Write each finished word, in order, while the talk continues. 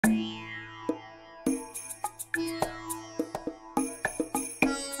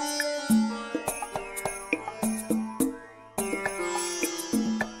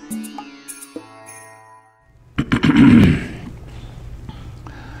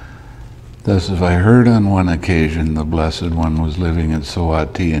Thus, if I heard on one occasion the Blessed One was living at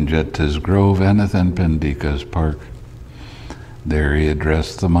Sawati in Jeta's Grove, Anathan Pandika's park. There he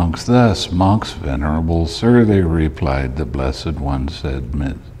addressed the monks thus, "Monks, venerable sir," they replied, the Blessed One said,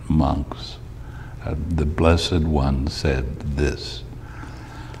 monks, the Blessed One said this,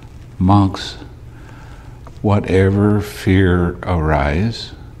 "Monks, whatever fear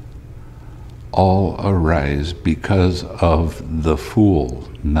arise, all arise because of the fool,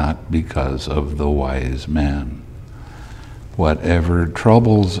 not because of the wise man. Whatever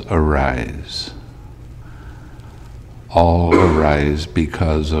troubles arise, all arise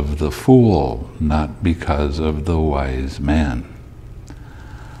because of the fool, not because of the wise man.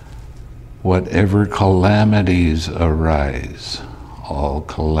 Whatever calamities arise, all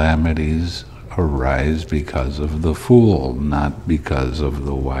calamities arise because of the fool, not because of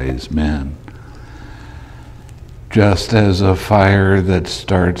the wise man. Just as a fire that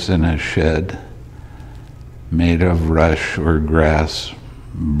starts in a shed made of rush or grass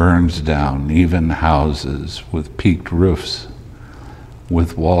burns down even houses with peaked roofs,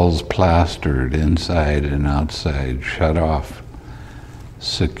 with walls plastered inside and outside, shut off,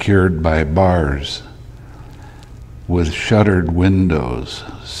 secured by bars, with shuttered windows,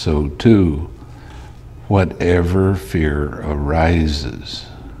 so too, whatever fear arises,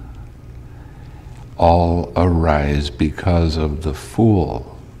 all arise because of the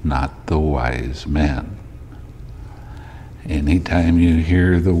fool, not the wise man." Anytime you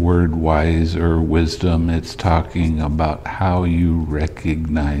hear the word wise or wisdom, it's talking about how you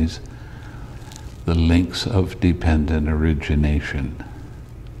recognize the links of dependent origination.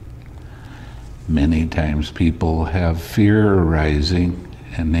 Many times people have fear arising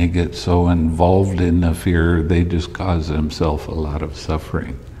and they get so involved in the fear they just cause themselves a lot of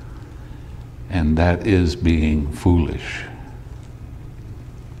suffering. And that is being foolish.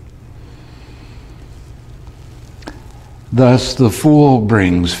 Thus the fool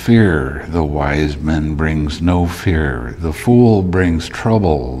brings fear, the wise man brings no fear. The fool brings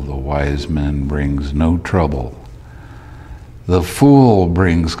trouble, the wise man brings no trouble. The fool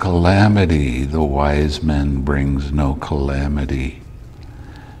brings calamity, the wise man brings no calamity.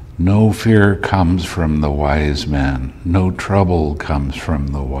 No fear comes from the wise man, no trouble comes from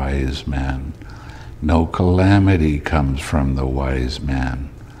the wise man, no calamity comes from the wise man.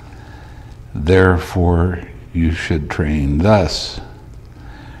 Therefore, you should train thus.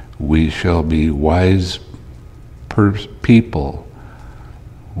 We shall be wise people.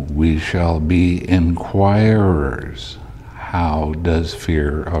 We shall be inquirers. How does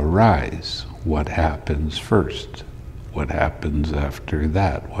fear arise? What happens first? What happens after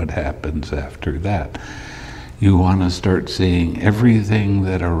that? What happens after that? You want to start seeing everything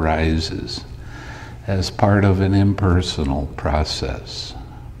that arises as part of an impersonal process.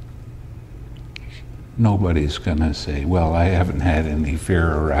 Nobody's going to say, well, I haven't had any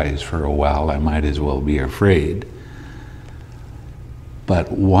fear arise for a while, I might as well be afraid.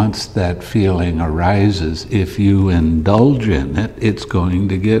 But once that feeling arises, if you indulge in it, it's going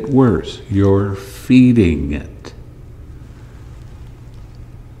to get worse. You're feeding it.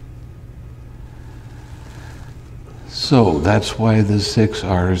 So that's why the 6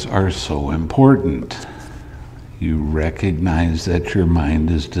 R's are so important. You recognize that your mind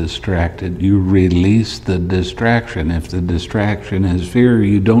is distracted. You release the distraction. If the distraction is fear,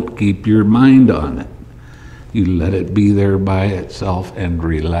 you don't keep your mind on it. You let it be there by itself and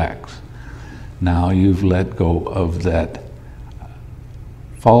relax. Now you've let go of that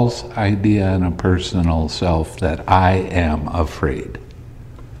false idea in a personal self that I am afraid.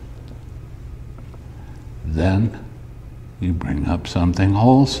 Then you bring up something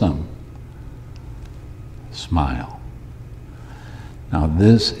wholesome. Smile. Now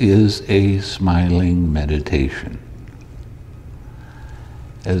this is a smiling meditation.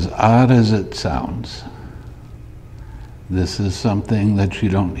 As odd as it sounds, this is something that you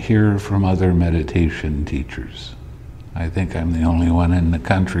don't hear from other meditation teachers. I think I'm the only one in the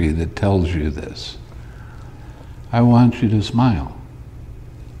country that tells you this. I want you to smile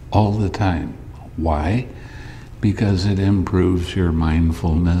all the time. Why? Because it improves your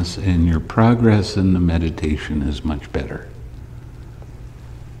mindfulness and your progress in the meditation is much better.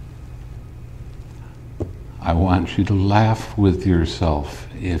 I want you to laugh with yourself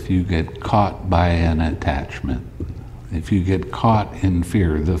if you get caught by an attachment. If you get caught in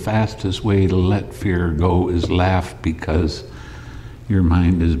fear, the fastest way to let fear go is laugh, because your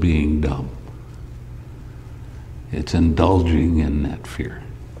mind is being dumb. It's indulging in that fear.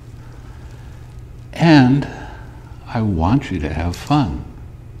 And I want you to have fun.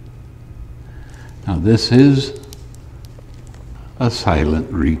 Now this is a silent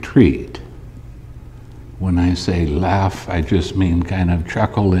retreat. When I say laugh, I just mean kind of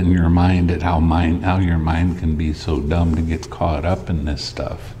chuckle in your mind at how your mind can be so dumb to get caught up in this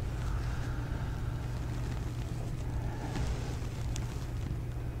stuff.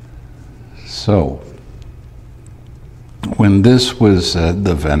 So, when this was said,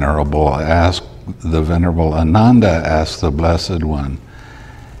 the Venerable Ananda asked the Blessed One,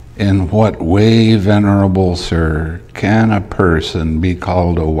 "In what way, Venerable Sir, can a person be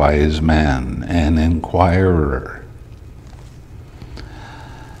called a wise man, an inquirer?"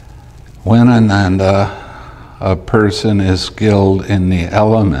 When, Ananda, a person is skilled in the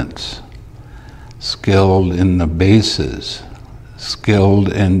elements, skilled in the bases, skilled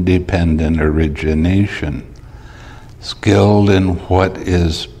in dependent origination, skilled in what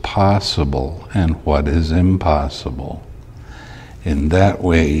is possible and what is impossible. In that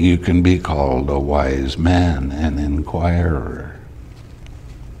way, you can be called a wise man, an inquirer.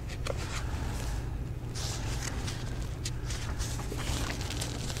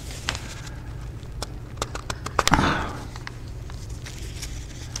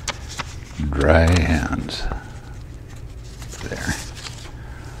 Dry hands. There.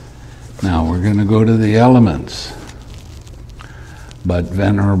 Now we're going to go to the elements. But,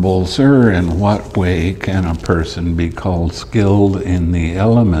 Venerable Sir, in what way can a person be called skilled in the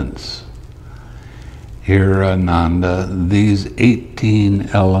elements? Here, Ananda, these 18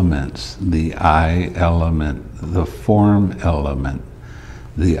 elements, the eye element, the form element,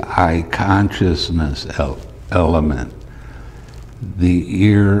 the eye consciousness element, the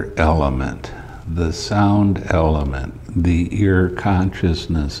ear element, the sound element, the ear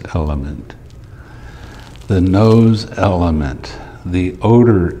consciousness element, the nose element, the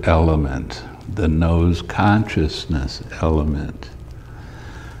odor element, the nose consciousness element,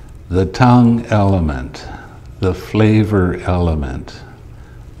 the tongue element, the flavor element,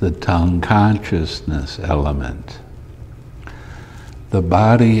 the tongue consciousness element, the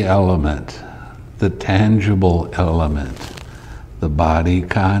body element, the tangible element, the body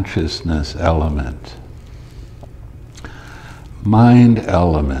consciousness element, mind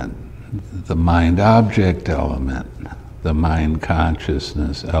element, the mind object element, the mind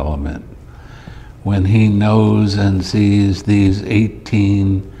consciousness element. When he knows and sees these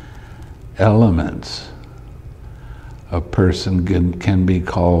 18 elements, a person can be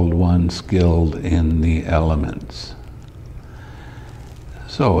called one skilled in the elements.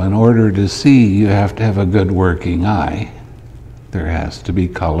 So in order to see, you have to have a good working eye. There has to be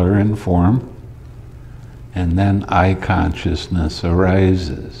color and form, and then eye consciousness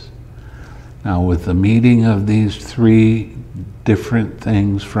arises. Now, with the meeting of these three different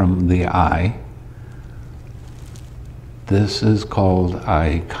things from the eye, this is called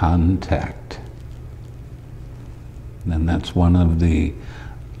eye contact. And that's one of the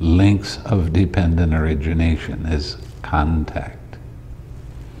links of dependent origination, is contact.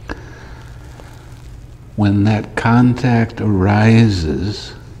 When that contact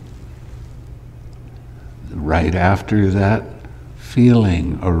arises, right after that,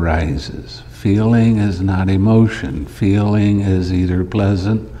 feeling arises. Feeling is not emotion. Feeling is either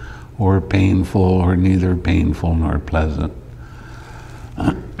pleasant or painful, or neither painful nor pleasant.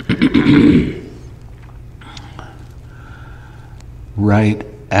 Right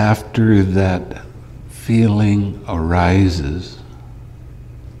after that feeling arises,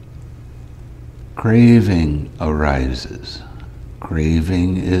 craving arises.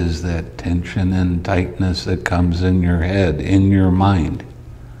 Craving is that tension and tightness that comes in your head, in your mind.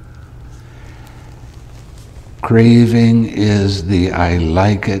 Craving is the I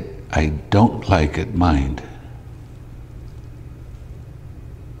like it, I don't like it mind.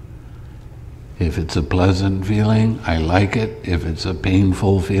 If it's a pleasant feeling, I like it. If it's a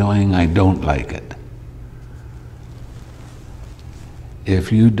painful feeling, I don't like it.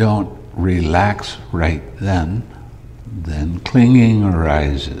 If you don't relax right then clinging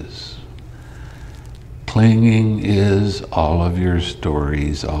arises. Clinging is all of your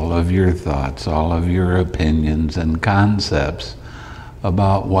stories, all of your thoughts, all of your opinions and concepts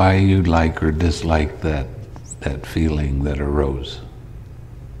about why you like or dislike that feeling that arose.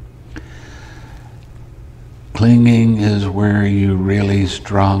 Clinging is where you really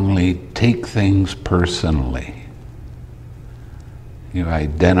strongly take things personally. You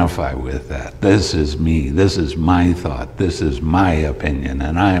identify with that. This is me, this is my thought, this is my opinion,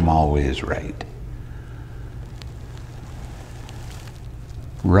 and I'm always right.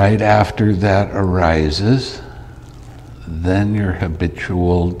 Right after that arises, then your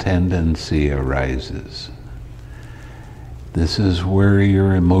habitual tendency arises. This is where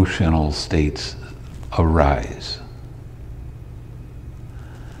your emotional states arise.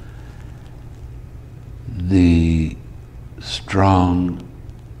 the strong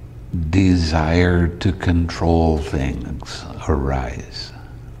desire to control things arise.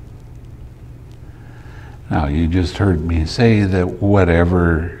 Now, you just heard me say that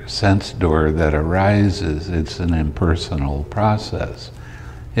whatever sense door that arises, it's an impersonal process.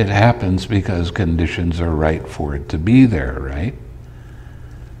 It happens because conditions are right for it to be there, right?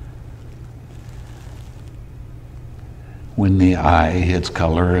 When the eye hits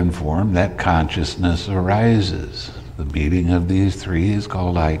color and form, that consciousness arises. The meeting of these three is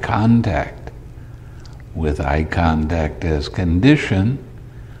called eye contact. With eye contact as condition,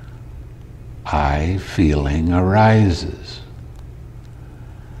 eye feeling arises.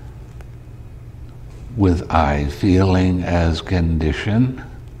 With eye feeling as condition,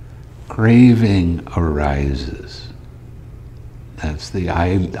 craving arises. That's the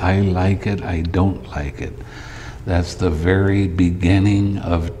I like it, I don't like it. That's the very beginning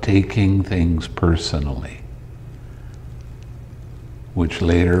of taking things personally, which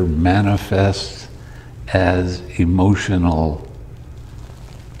later manifests as emotional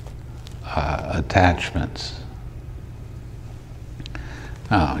attachments.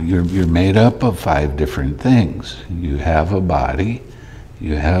 Now, you're made up of 5 different things. You have a body,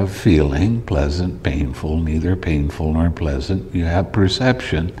 you have feeling, pleasant, painful, neither painful nor pleasant. You have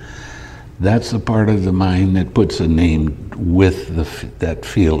perception. That's the part of the mind that puts a name with that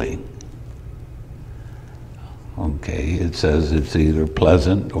feeling. Okay, it says it's either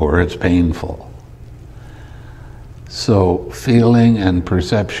pleasant or it's painful. So feeling and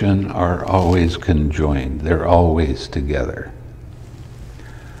perception are always conjoined. They're always together.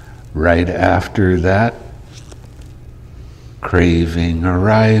 Right after that, craving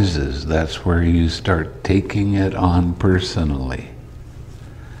arises. That's where you start taking it on personally.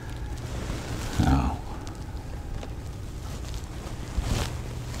 Now,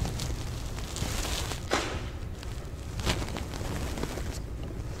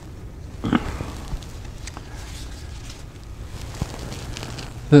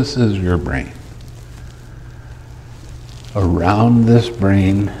 this is your brain. Around this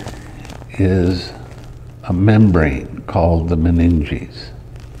brain is a membrane called the meninges.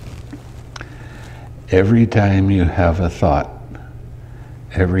 Every time you have a thought,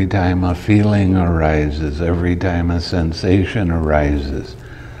 every time a feeling arises, every time a sensation arises,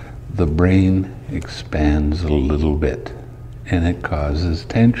 the brain expands a little bit, and it causes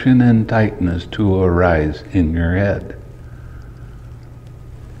tension and tightness to arise in your head.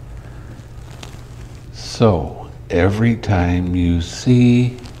 So, every time you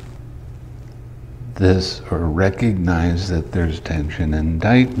see this or recognize that there's tension and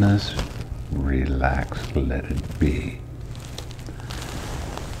tightness, relax, let it be.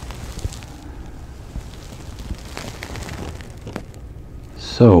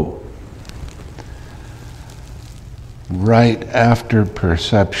 So, right after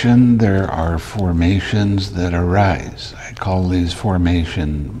perception, there are formations that arise. I call these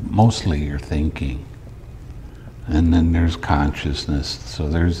formation mostly your thinking. And then there's consciousness. So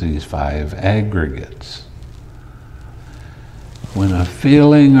there's these 5 aggregates. When a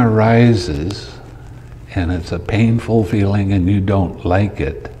feeling arises, and it's a painful feeling and you don't like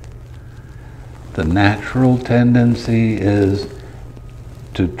it, the natural tendency is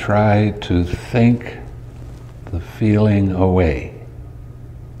to try to think the feeling away.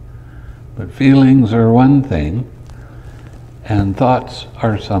 But feelings are one thing, and thoughts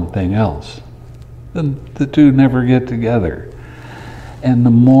are something else. The two never get together. And the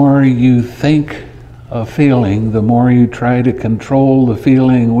more you think a feeling, the more you try to control the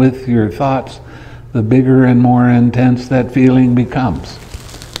feeling with your thoughts, the bigger and more intense that feeling becomes,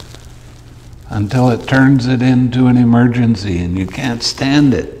 until it turns it into an emergency and you can't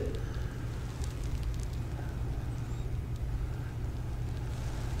stand it.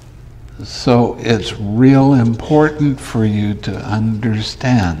 So it's real important for you to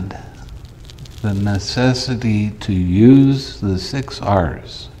understand the necessity to use the 6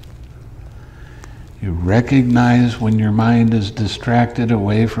 R's. You recognize when your mind is distracted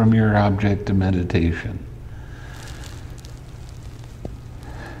away from your object of meditation.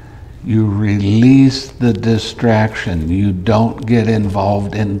 You release the distraction. You don't get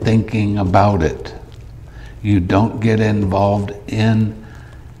involved in thinking about it. You don't get involved in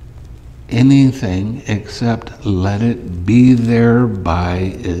anything except let it be there by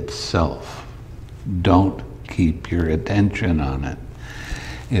itself. Don't keep your attention on it.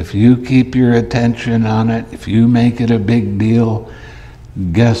 If you keep your attention on it, if you make it a big deal,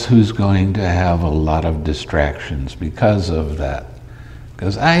 guess who's going to have a lot of distractions because of that?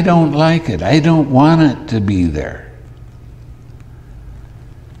 Because I don't like it. I don't want it to be there.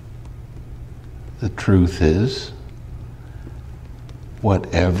 The truth is,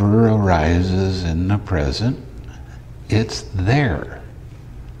 whatever arises in the present, it's there.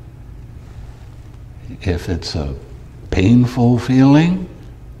 If it's a painful feeling,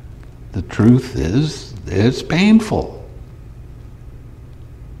 the truth is, it's painful.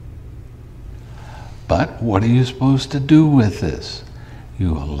 But what are you supposed to do with this?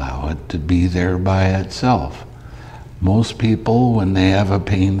 You allow it to be there by itself. Most people, when they have a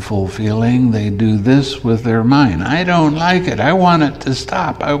painful feeling, they do this with their mind. I don't like it. I want it to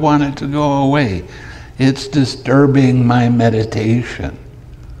stop. I want it to go away. It's disturbing my meditation.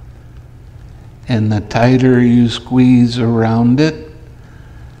 And the tighter you squeeze around it,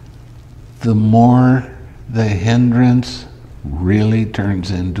 the more the hindrance really turns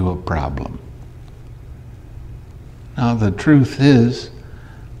into a problem. Now the truth is,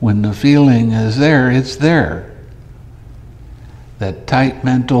 when the feeling is there, it's there. That tight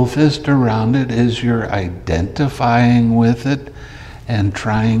mental fist around it is you're identifying with it and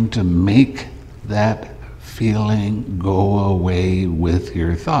trying to make that feeling go away with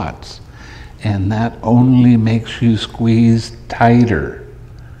your thoughts. And that only makes you squeeze tighter.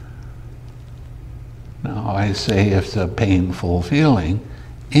 Now I say if it's a painful feeling,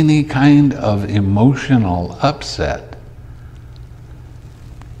 any kind of emotional upset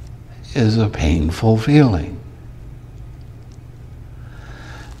is a painful feeling.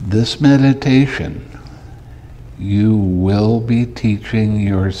 This meditation, you will be teaching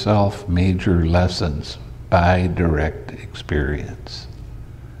yourself major lessons by direct experience.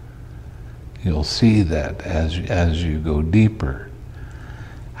 You'll see that as you go deeper,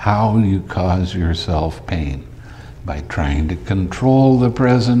 how you cause yourself pain by trying to control the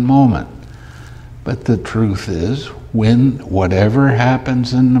present moment. But the truth is, when whatever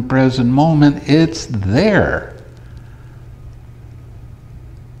happens in the present moment, it's there.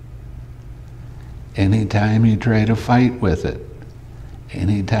 Anytime you try to fight with it,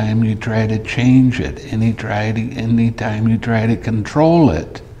 anytime you try to change it, anytime you try to control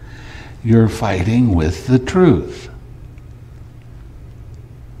it, you're fighting with the truth.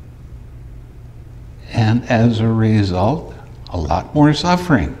 And as a result, a lot more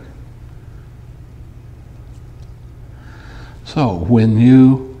suffering. So when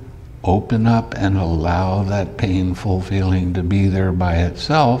you open up and allow that painful feeling to be there by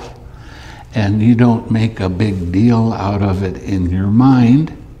itself, and you don't make a big deal out of it in your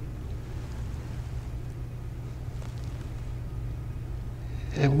mind,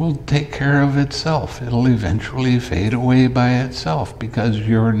 it will take care of itself. It'll eventually fade away by itself because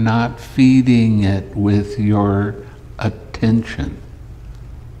you're not feeding it with your attention.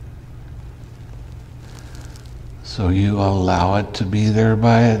 So you allow it to be there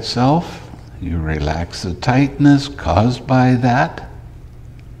by itself. You relax the tightness caused by that.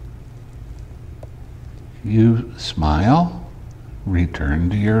 You smile,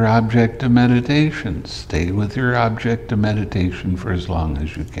 return to your object of meditation. Stay with your object of meditation for as long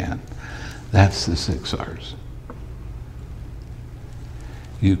as you can. That's the 6 R's.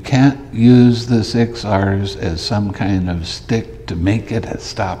 You can't use the 6 R's as some kind of stick to make it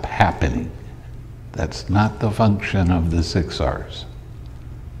stop happening. That's not the function of the 6 R's.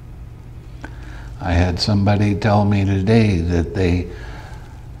 I had somebody tell me today that they,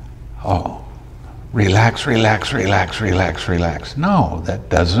 relax, relax, relax, relax, relax. No, that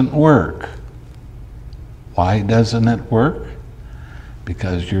doesn't work. Why doesn't it work?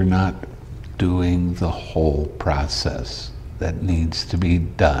 Because you're not doing the whole process that needs to be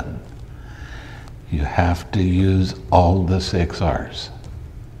done. You have to use all the 6 R's.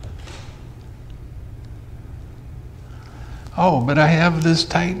 Oh, but I have this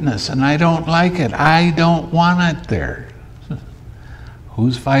tightness and I don't like it. I don't want it there.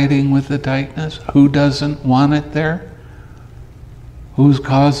 Who's fighting with the tightness? Who doesn't want it there? Who's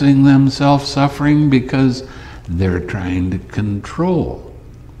causing themselves suffering because they're trying to control?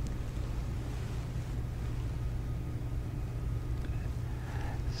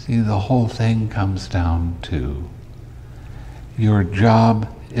 See, the whole thing comes down to your job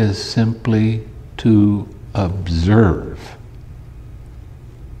is simply to observe,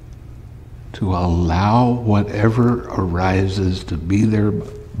 to allow whatever arises to be there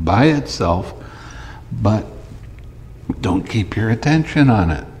by itself, but don't keep your attention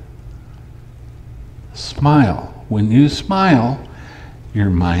on it. Smile. When you smile, your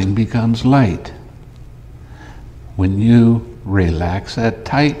mind becomes light. When you relax that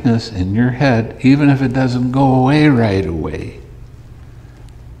tightness in your head, even if it doesn't go away right away,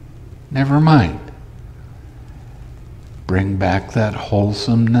 never mind. Bring back that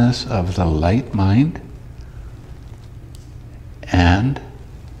wholesomeness of the light mind and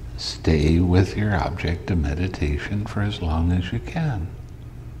Stay with your object of meditation for as long as you can.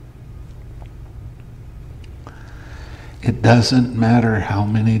 It doesn't matter how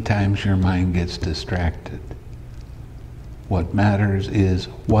many times your mind gets distracted. What matters is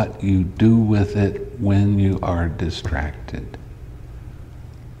what you do with it when you are distracted.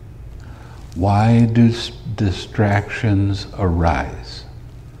 Why do distractions arise?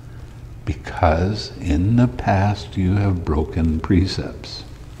 Because in the past you have broken precepts.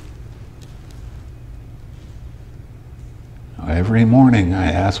 Every morning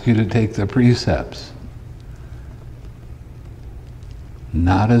I ask you to take the precepts,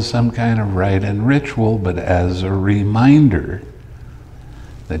 not as some kind of rite and ritual, but as a reminder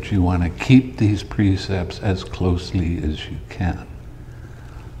that you want to keep these precepts as closely as you can,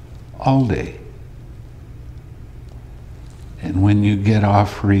 all day. And when you get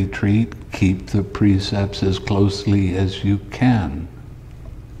off retreat, keep the precepts as closely as you can.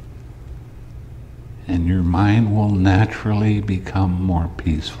 And your mind will naturally become more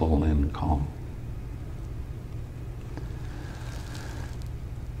peaceful and calm.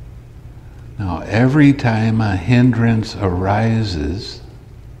 Now, every time a hindrance arises,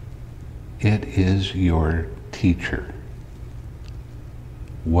 it is your teacher.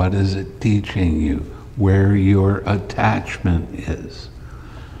 What is it teaching you? Where your attachment is.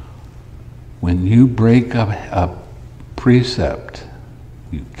 When you break up a precept,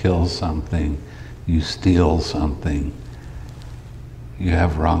 you kill something, you steal something, you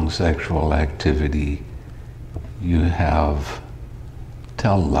have wrong sexual activity, you have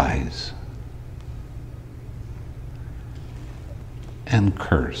tell lies, and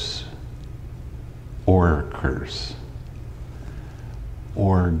curse, or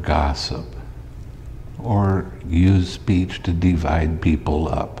gossip, or use speech to divide people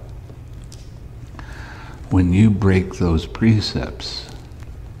up. When you break those precepts,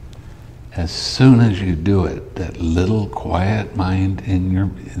 as soon as you do it, that little quiet mind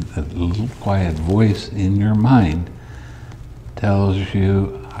that little quiet voice in your mind tells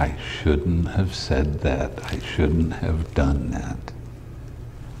you, I shouldn't have said that, I shouldn't have done that.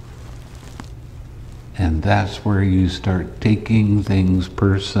 And that's where you start taking things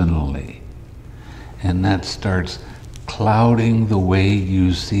personally. And that starts clouding the way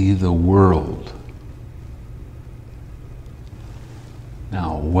you see the world.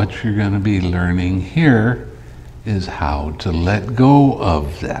 Now, what you're going to be learning here is how to let go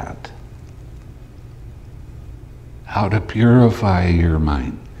of that. How to purify your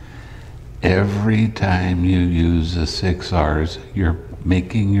mind. Every time you use the 6 R's, you're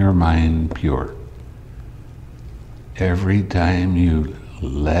making your mind pure. Every time you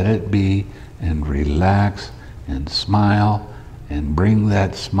let it be and relax and smile and bring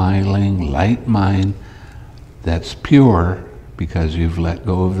that smiling, light mind that's pure because you've let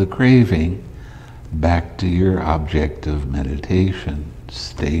go of the craving back to your object of meditation.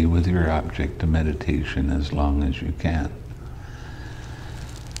 Stay with your object of meditation as long as you can.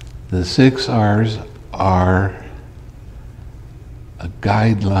 The 6 R's are a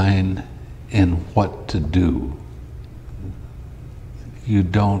guideline in what to do. You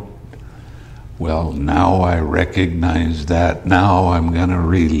don't, well, now I recognize that, now I'm going to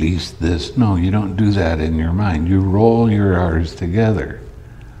release this. No, you don't do that in your mind. You roll your R's together.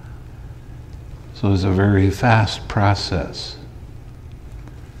 So it's a very fast process.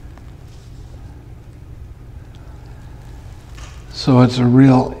 So it's a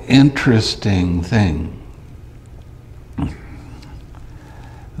real interesting thing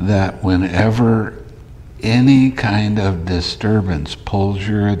that whenever any kind of disturbance pulls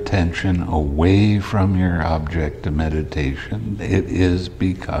your attention away from your object of meditation, it is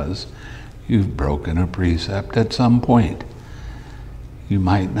because you've broken a precept at some point. You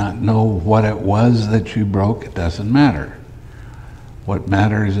might not know what it was that you broke, it doesn't matter. What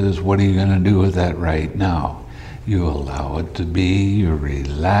matters is, what are you going to do with that right now? You allow it to be, you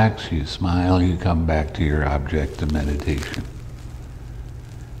relax, you smile, you come back to your object of meditation.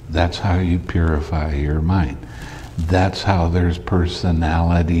 That's how you purify your mind. That's how there's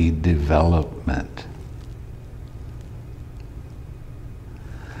personality development.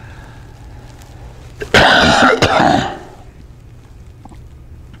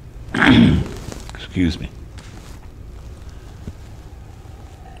 Excuse me.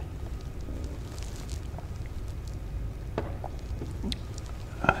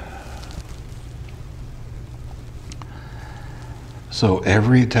 So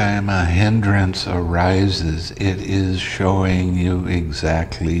every time a hindrance arises, it is showing you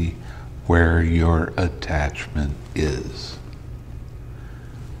exactly where your attachment is.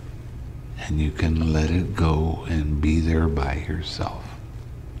 And you can let it go and be there by yourself.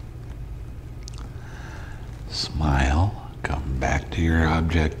 Smile, come back to your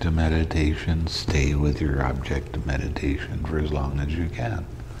object of meditation, stay with your object of meditation for as long as you can.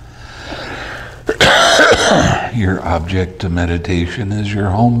 Your object of meditation is your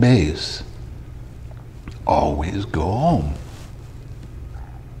home base. Always go home.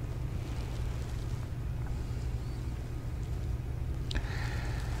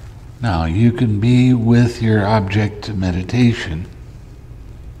 Now, you can be with your object of meditation,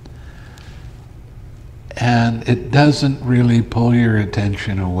 and it doesn't really pull your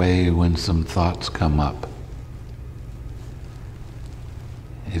attention away when some thoughts come up.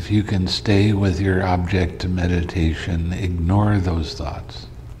 If you can stay with your object of meditation, ignore those thoughts.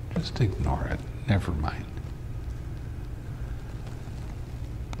 Just ignore it. Never mind.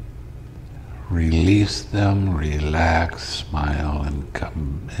 Release them, relax, smile, and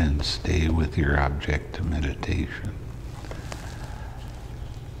come and stay with your object of meditation.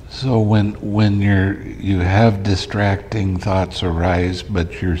 So when you have distracting thoughts arise,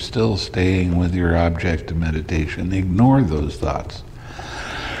 but you're still staying with your object of meditation, ignore those thoughts.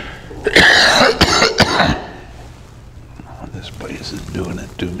 This place is doing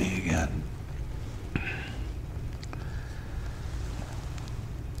it to me again.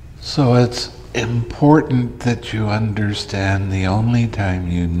 So it's important that you understand the only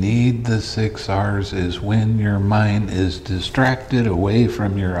time you need the 6 R's is when your mind is distracted away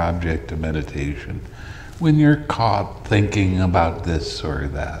from your object of meditation, when you're caught thinking about this or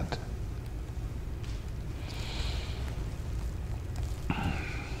that.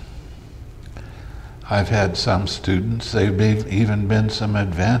 I've had some students, they've even been some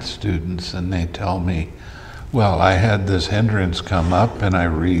advanced students, and they tell me, well, I had this hindrance come up and I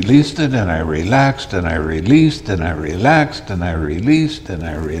released it and I relaxed and I released and I relaxed and I released and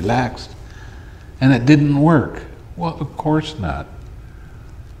I relaxed, and it didn't work. Well, of course not.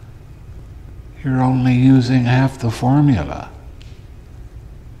 You're only using half the formula.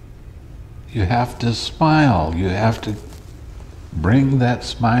 You have to smile. You have to bring that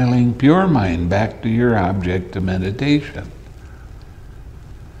smiling pure mind back to your object of meditation.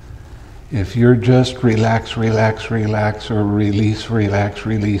 If you're just relax, relax, relax, or release, relax,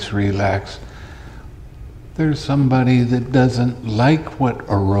 release, relax, there's somebody that doesn't like what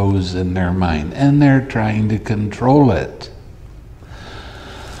arose in their mind, and they're trying to control it.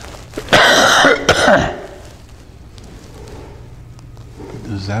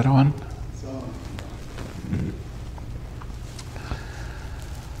 Is that on? It's on.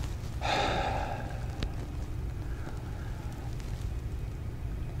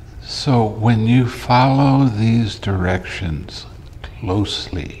 So when you follow these directions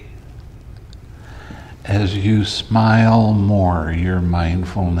closely, as you smile more, your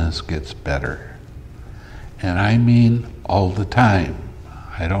mindfulness gets better. And I mean all the time.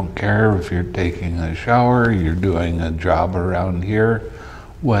 I don't care if you're taking a shower, you're doing a job around here,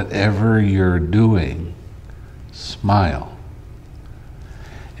 whatever you're doing, smile.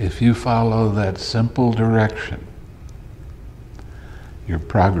 If you follow that simple direction, your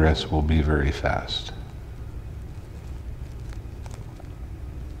progress will be very fast.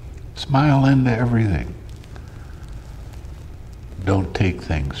 Smile into everything. Don't take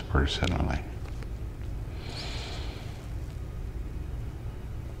things personally.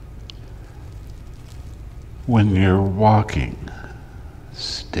 When you're walking,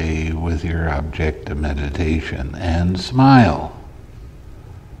 stay with your object of meditation and smile.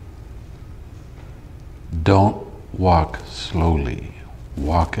 Don't walk slowly.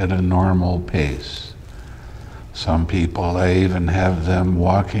 Walk at a normal pace. Some people, I even have them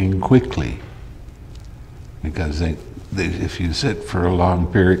walking quickly, because if you sit for a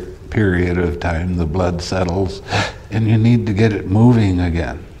long period of time, the blood settles and you need to get it moving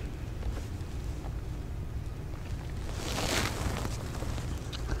again.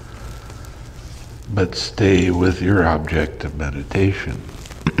 But stay with your object of meditation.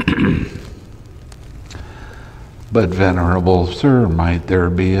 But Venerable Sir, might there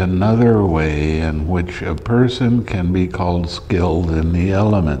be another way in which a person can be called skilled in the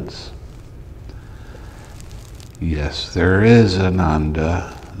elements? Yes, there is,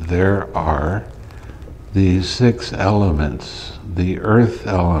 Ananda. There are these 6 elements: the earth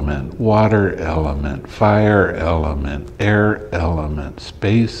element, water element, fire element, air element,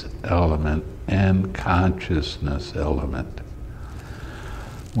 space element, and consciousness element.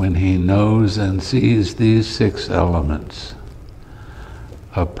 When he knows and sees these 6 elements,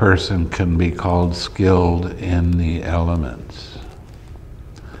 a person can be called skilled in the elements.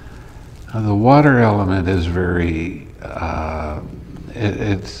 Now, the water element is very,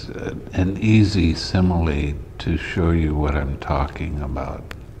 it's an easy simile to show you what I'm talking about.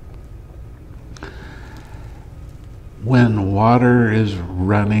 When water is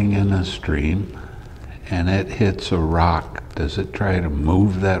running in a stream and it hits a rock, does it try to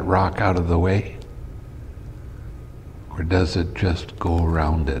move that rock out of the way? Or does it just go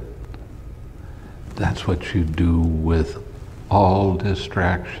around it? That's what you do with all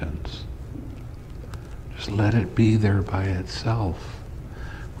distractions. Just let it be there by itself.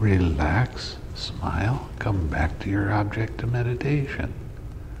 Relax, smile, come back to your object of meditation.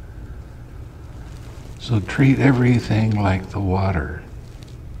 So treat everything like the water.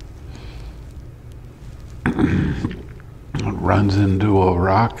 It runs into a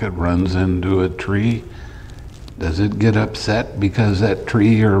rock, it runs into a tree. Does it get upset because that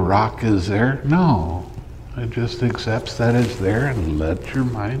tree or rock is there? No. It just accepts that it's there and let your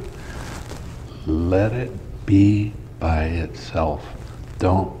mind let it be by itself.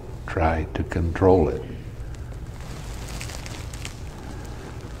 Don't try to control it.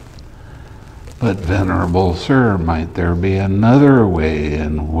 But Venerable Sir, might there be another way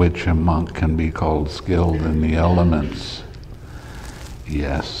in which a monk can be called skilled in the elements?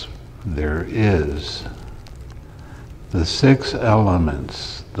 Yes, there is. The 6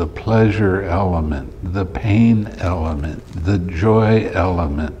 elements, the pleasure element, the pain element, the joy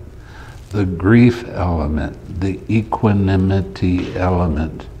element, the grief element, the equanimity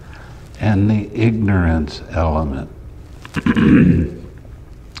element, and the ignorance element.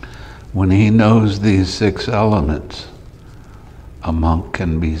 When he knows these 6 elements, a monk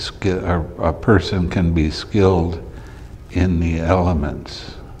can be a person can be skilled in the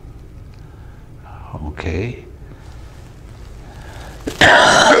elements. Okay?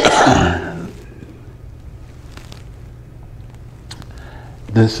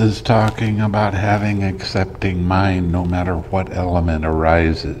 This is talking about having accepting mind no matter what element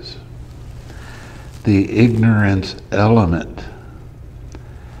arises. The ignorance element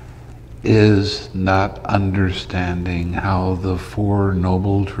is not understanding how the 4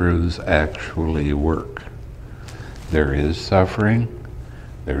 noble truths actually work. There is suffering,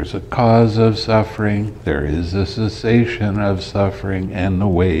 there's a cause of suffering, there is a cessation of suffering, and the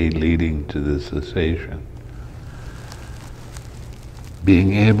way leading to the cessation.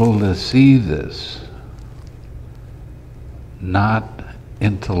 Being able to see this, not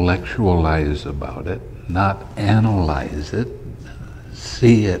intellectualize about it, not analyze it,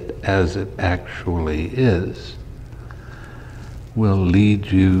 see it as it actually is, will lead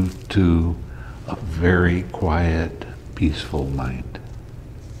you to a very quiet, peaceful mind.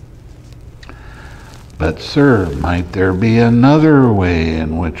 But sir, might there be another way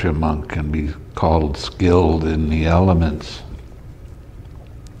in which a monk can be called skilled in the elements?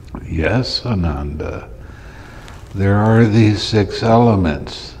 Yes, Ananda. There are these 6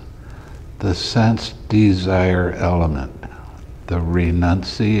 elements. The sense desire element, the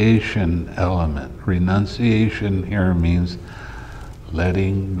renunciation element. Renunciation here means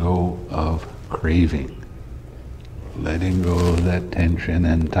letting go of craving. Letting go of that tension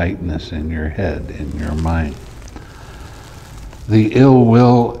and tightness in your head, in your mind. The ill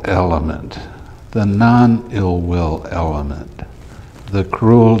will element, the non-ill will element, the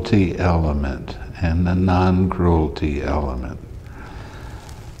cruelty element, and the non-cruelty element.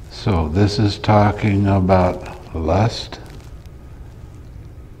 So this is talking about lust,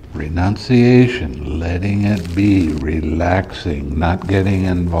 renunciation, letting it be, relaxing, not getting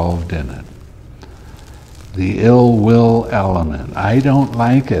involved in it. The ill will element, I don't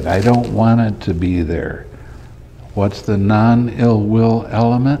like it, I don't want it to be there. What's the non-ill will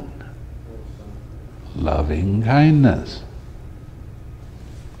element? Loving kindness.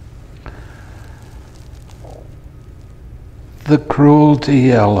 The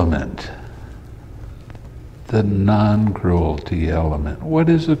cruelty element, the non-cruelty element. What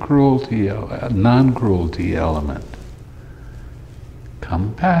is a non-cruelty element?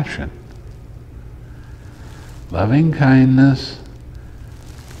 Compassion. Loving kindness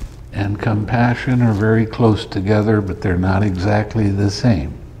and compassion are very close together, but they're not exactly the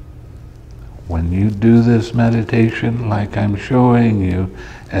same. When you do this meditation, like I'm showing you,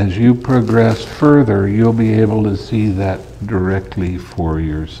 as you progress further, you'll be able to see that directly for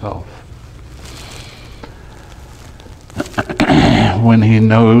yourself. When he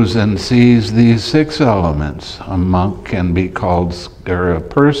knows and sees these 6 elements, a monk can be called, or a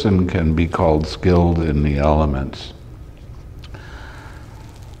person can be called skilled in the elements.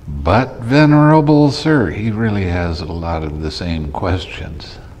 But Venerable Sir, he really has a lot of the same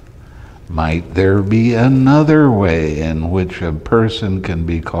questions. Might there be another way in which a person can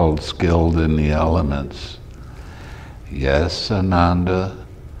be called skilled in the elements? Yes, Ananda,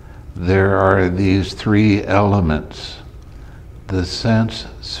 there are these 3 elements. The sense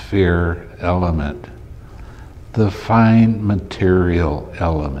sphere element, the fine material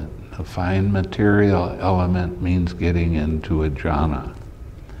element. The fine material element means getting into a jhana.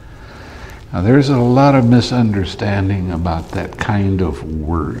 Now there's a lot of misunderstanding about that kind of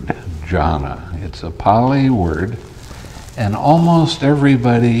word, jhana. It's a Pali word, and almost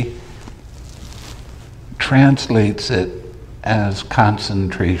everybody translates it as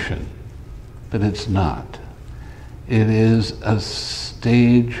concentration, but it's not. It is a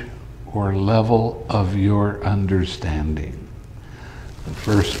stage or level of your understanding. The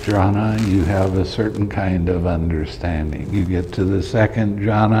first jhana, you have a certain kind of understanding. You get to the second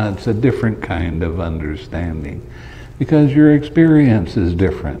jhana, it's a different kind of understanding, because your experience is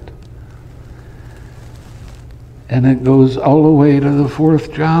different. And it goes all the way to the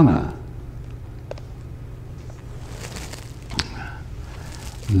fourth jhana.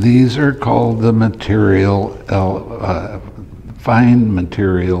 These are called the material, fine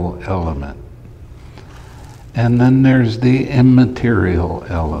material element. And then there's the immaterial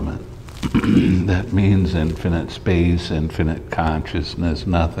element. That means infinite space, infinite consciousness,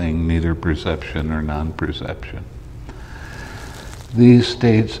 nothing, neither perception or non-perception. These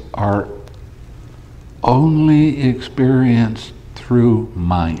states are only experienced through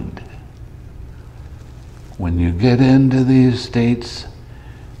mind. When you get into these states,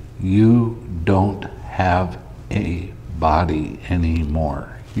 you don't have a body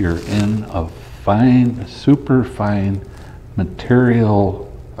anymore. You're in a fine, super fine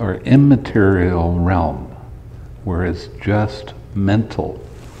material or immaterial realm where it's just mental.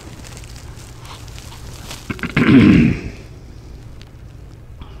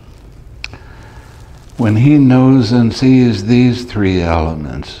 When he knows and sees these three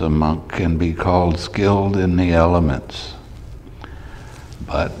elements, a monk can be called skilled in the elements.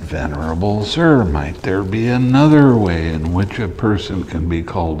 But, Venerable Sir, might there be another way in which a person can be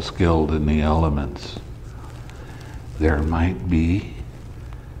called skilled in the elements? There might be.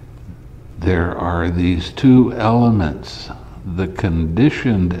 There are these two elements. The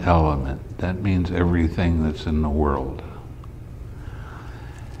conditioned element, that means everything that's in the world.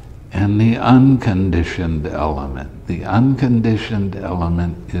 And the unconditioned element. The unconditioned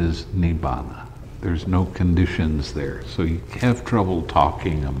element is Nibbana. There's no conditions there, so you have trouble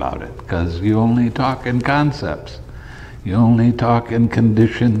talking about it, because you only talk in concepts. You only talk in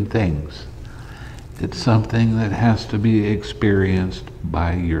conditioned things. It's something that has to be experienced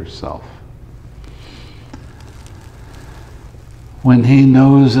by yourself. When he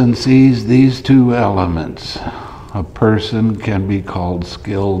knows and sees these two elements, a person can be called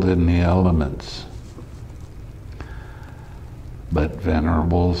skilled in the elements. But,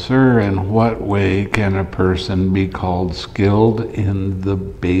 Venerable Sir, in what way can a person be called skilled in the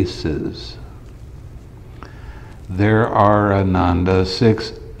bases? There are, Ananda,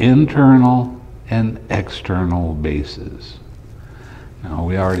 6 internal and external bases. Now,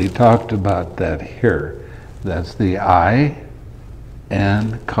 we already talked about that here. That's the eye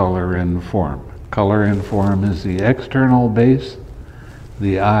and color and form. Color and form is the external base.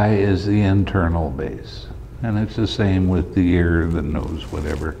 The eye is the internal base. And it's the same with the ear, the nose,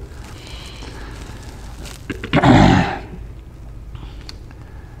 whatever.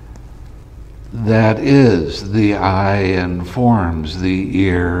 That is, the eye and forms, the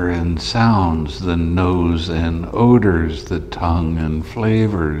ear and sounds, the nose and odors, the tongue and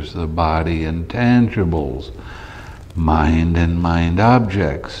flavors, the body and tangibles, mind and mind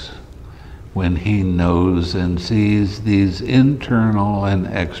objects. When he knows and sees these internal and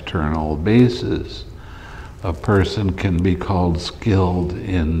external bases, a person can be called skilled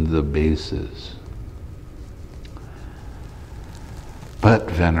in the bases.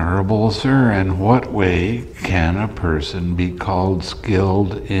 But, Venerable Sir, in what way can a person be called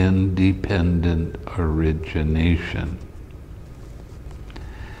skilled in dependent origination?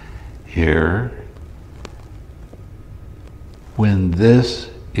 Here, when this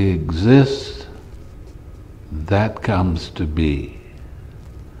exists, that comes to be.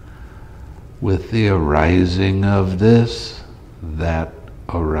 With the arising of this, that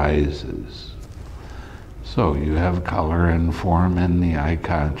arises. So you have color and form in the eye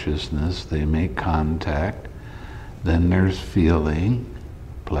consciousness, they make contact. Then there's feeling,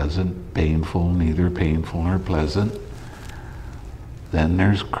 pleasant, painful, neither painful nor pleasant. Then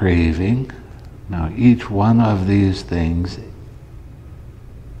there's craving. Now each one of these things,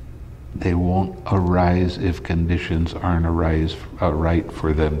 they won't arise if conditions aren't right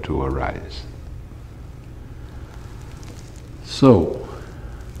for them to arise. So,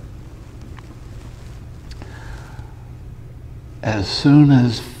 as soon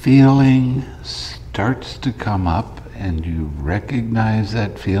as feeling starts to come up and you recognize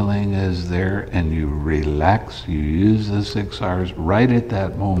that feeling is there, and you relax, you use the 6 R's right at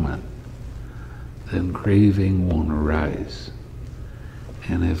that moment, then craving won't arise.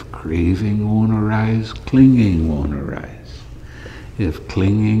 And if craving won't arise, clinging won't arise. If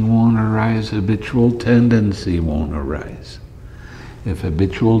clinging won't arise, habitual tendency won't arise. If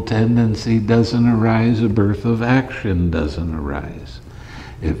habitual tendency doesn't arise, a birth of action doesn't arise.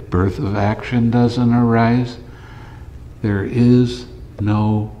 If birth of action doesn't arise, there is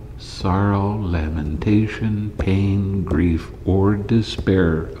no sorrow, lamentation, pain, grief, or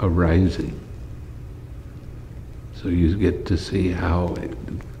despair arising. So you get to see how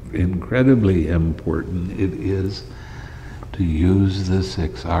incredibly important it is to use the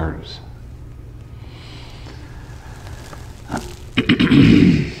 6 R's.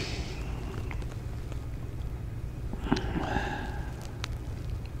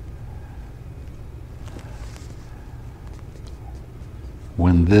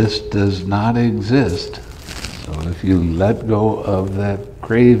 When this does not exist, so if you let go of that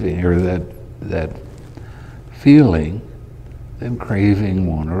craving or that feeling, then craving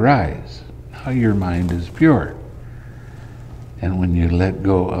won't arise. Now your mind is pure. And when you let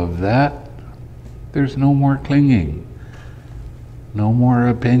go of that, there's no more clinging, no more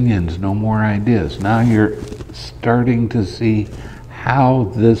opinions, no more ideas. Now you're starting to see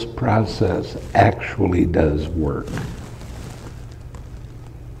how this process actually does work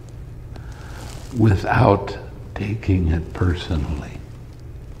without taking it personally.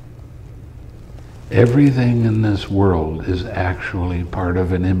 Everything in this world is actually part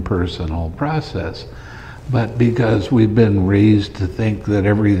of an impersonal process. But because we've been raised to think that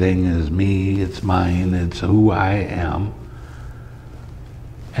everything is me, it's mine, it's who I am,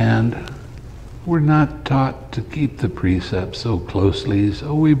 and we're not taught to keep the precepts so closely,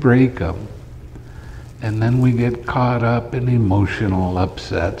 so we break them. And then we get caught up in emotional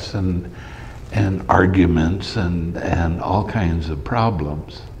upsets and arguments and all kinds of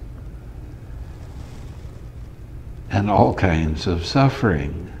problems and all kinds of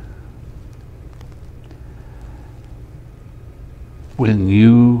suffering. When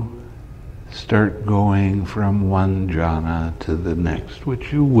you start going from one jhana to the next,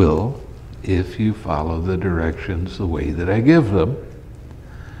 which you will if you follow the directions the way that I give them,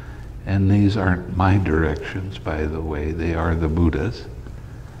 and these aren't my directions, by the way, they are the Buddha's.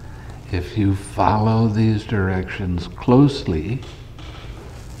 If you follow these directions closely,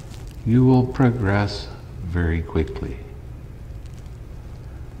 you will progress very quickly.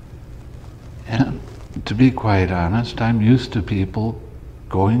 And to be quite honest, I'm used to people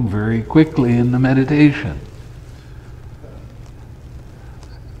going very quickly in the meditation.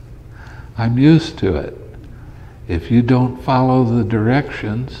 I'm used to it. If you don't follow the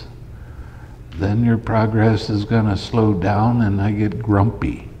directions, then your progress is going to slow down and I get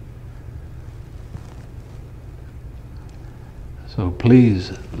grumpy. So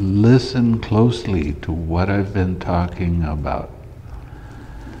please listen closely to what I've been talking about.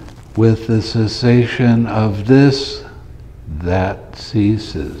 With the cessation of this, that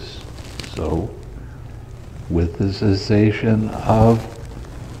ceases. So, with the cessation of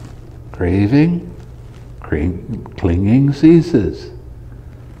craving, clinging ceases.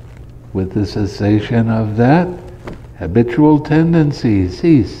 With the cessation of that, habitual tendencies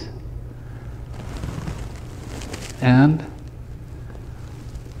cease. And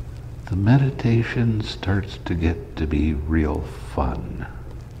the meditation starts to get to be real fun.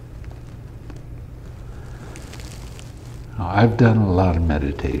 Now, I've done a lot of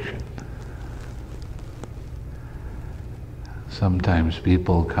meditation. Sometimes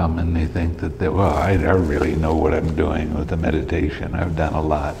people come and they think that I really know what I'm doing with the meditation. I've done a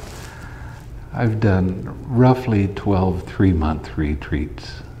lot. I've done roughly 12 3-month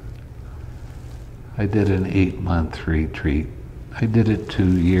retreats. I did an 8-month retreat. I did a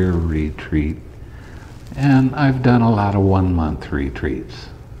 2-year retreat. And I've done a lot of 1-month retreats.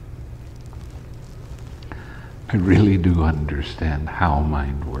 I really do understand how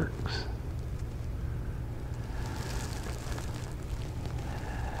mind works.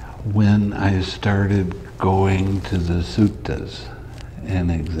 When I started going to the suttas and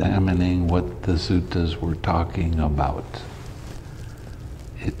examining what the suttas were talking about,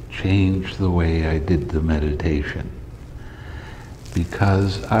 it changed the way I did the meditation.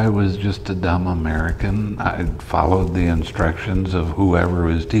 Because I was just a dumb American, I followed the instructions of whoever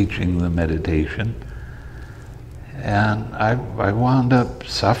was teaching the meditation. And I wound up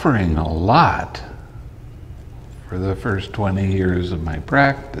suffering a lot for the first 20 years of my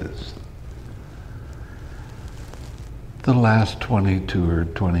practice. The last 22 or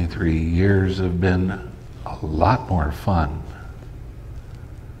 23 years have been a a lot more fun.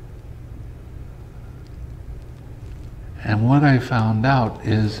 And what I found out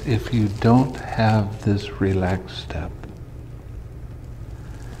is if you don't have this relaxed step,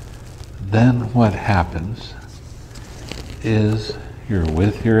 then what happens is you're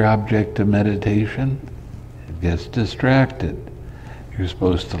with your object of meditation, it gets distracted. You're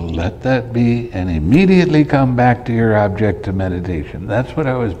supposed to let that be and immediately come back to your object of meditation. That's what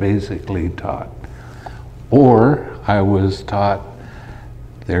I was basically taught. Or I was taught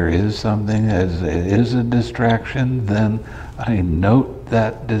there is something as it is a distraction, then I note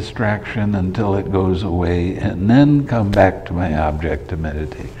that distraction until it goes away and then come back to my object of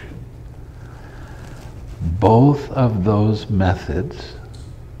meditation. Both of those methods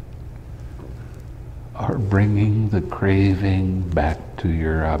are bringing the craving back to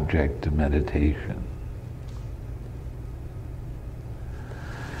your object of meditation.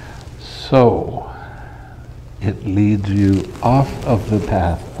 So, it leads you off of the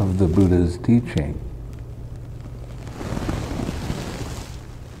path of the Buddha's teaching.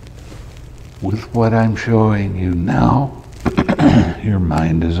 With what I'm showing you now, your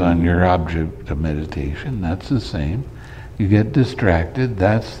mind is on your object of meditation, that's the same. You get distracted,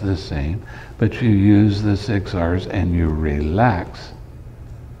 that's the same. But you use the 6 R's and you relax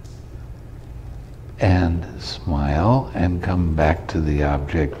and smile and come back to the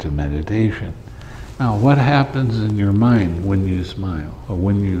object of meditation. Now, what happens in your mind when you smile or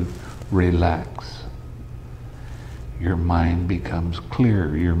when you relax? Your mind becomes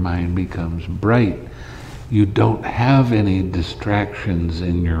clear, your mind becomes bright. You don't have any distractions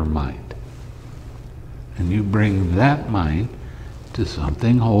in your mind. And you bring that mind to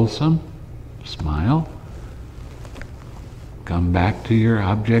something wholesome, smile, come back to your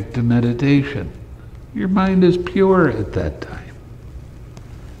object of meditation. Your mind is pure at that time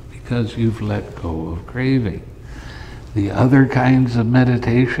because you've let go of craving. The other kinds of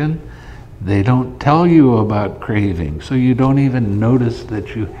meditation, they don't tell you about craving, so you don't even notice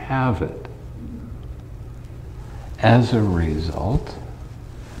that you have it. As a result,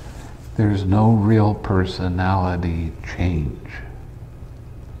 there's no real personality change.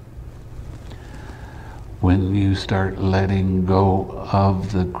 When you start letting go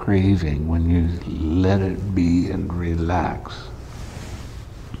of the craving, when you let it be and relax,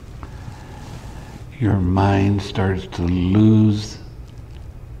 your mind starts to lose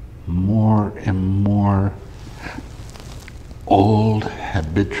more and more old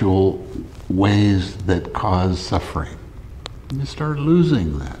habitual ways that cause suffering. You start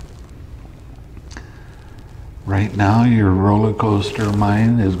losing that. Right now, your roller coaster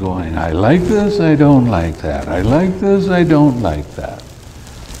mind is going, I like this, I don't like that. I like this, I don't like that.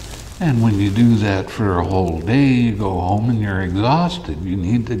 And when you do that for a whole day, you go home and you're exhausted. You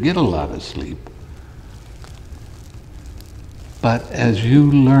need to get a lot of sleep. But as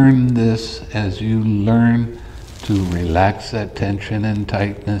you learn this, as you learn to relax that tension and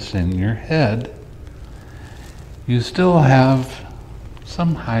tightness in your head, you still have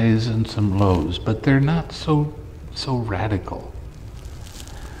some highs and some lows, but they're not so radical.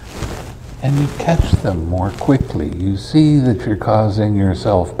 And you catch them more quickly. You see that you're causing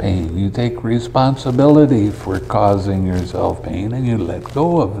yourself pain. You take responsibility for causing yourself pain and you let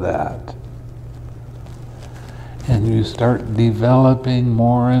go of that. And you start developing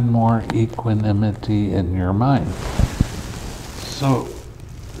more and more equanimity in your mind. So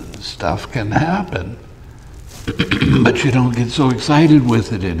stuff can happen, but you don't get so excited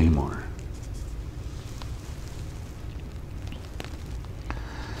with it anymore.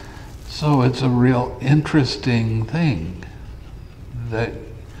 So it's a real interesting thing that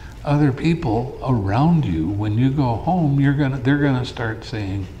other people around you, when you go home, they're gonna start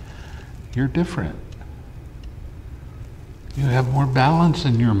saying, you're different. You have more balance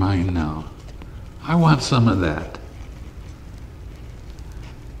in your mind now. I want some of that.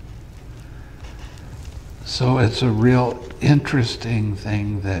 So it's a real interesting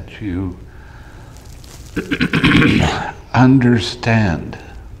thing that you understand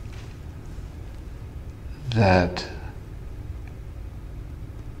that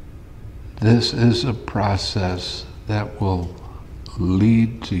this is a process that will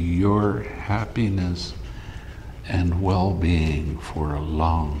lead to your happiness and well-being for a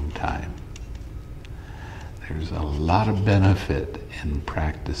long time. There's a lot of benefit in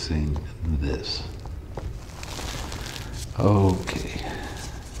practicing this. Okay.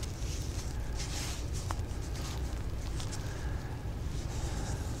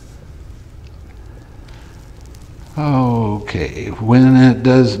 Okay, when it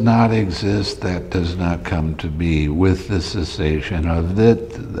does not exist, that does not come to be. With the cessation of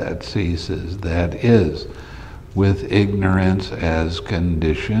it, that ceases, that is. With ignorance as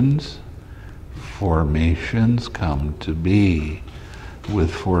conditions, formations come to be.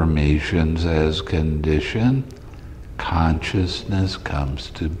 With formations as condition, consciousness comes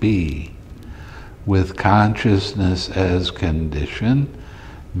to be. With consciousness as condition,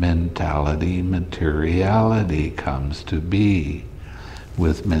 mentality, materiality comes to be.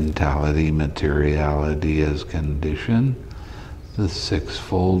 With mentality, materiality as condition, the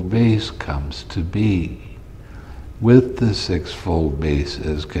sixfold base comes to be. With the sixfold base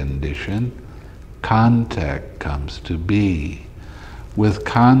as condition, contact comes to be. With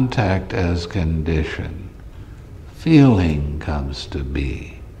contact as condition, feeling comes to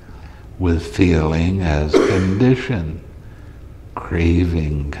be. With feeling as condition,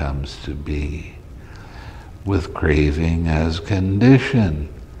 craving comes to be. With craving as condition,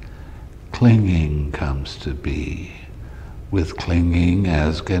 clinging comes to be. With clinging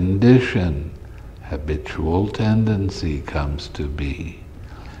as condition, habitual tendency comes to be.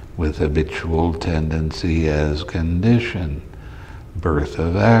 With habitual tendency as condition, birth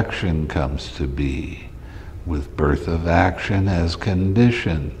of action comes to be. With birth of action as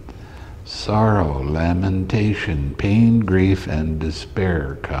condition, sorrow, lamentation, pain, grief, and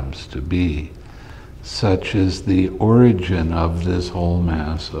despair comes to be. Such is the origin of this whole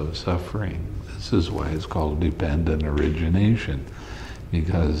mass of suffering. This is why it's called dependent origination,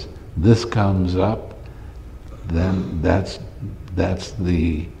 because this comes up, then that's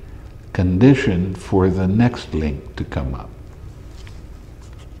the condition for the next link to come up.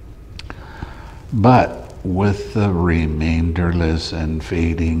 But with the remainderless and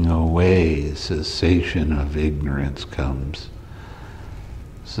fading away, cessation of ignorance comes.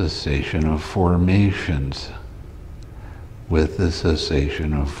 Cessation of formations. With the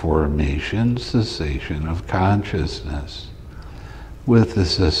cessation of formations, cessation of consciousness. With the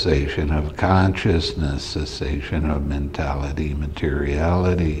cessation of consciousness, cessation of mentality,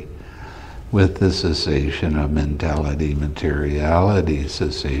 materiality. With the cessation of mentality, materiality,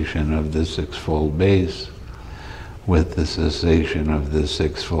 cessation of the sixfold base. With the cessation of the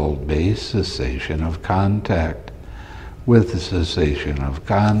sixfold base, cessation of contact. With the cessation of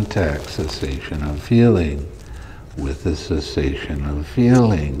contact, cessation of feeling. With the cessation of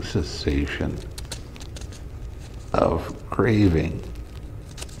feeling, cessation of craving.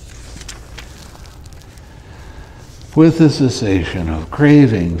 With the cessation of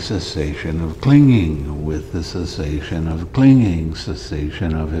craving, cessation of clinging. With the cessation of clinging,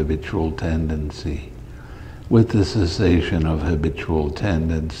 cessation of habitual tendency. With the cessation of habitual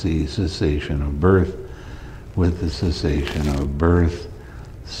tendency, cessation of birth. With the cessation of birth,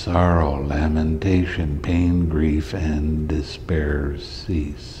 sorrow, lamentation, pain, grief, and despair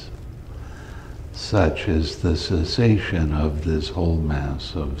cease. Such is the cessation of this whole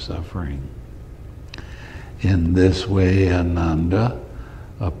mass of suffering. In this way, Ananda,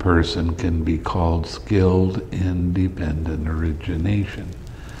 a person can be called skilled in dependent origination.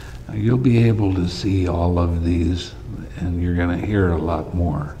 Now, you'll be able to see all of these, and you're going to hear a lot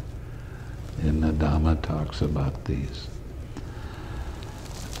more in the Dhamma talks about these.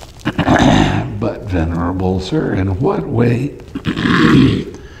 But, Venerable Sir, in what way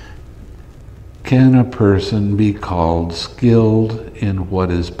can a person be called skilled in what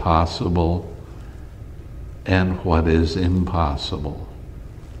is possible and what is impossible?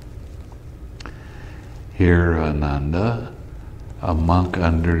 Here, Ananda, a monk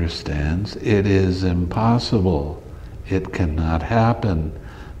understands it is impossible, it cannot happen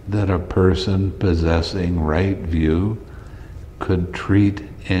that a person possessing right view could treat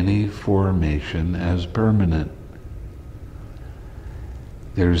any formation as permanent.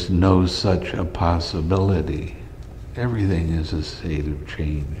 There's no such a possibility. Everything is a state of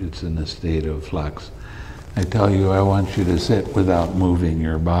change. It's in a state of flux. I tell you, I want you to sit without moving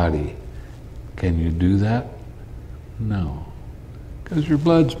your body. Can you do that? No, because your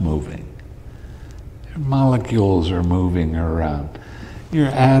blood's moving. Your molecules are moving around. Your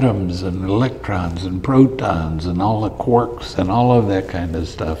atoms and electrons and protons and all the quarks and all of that kind of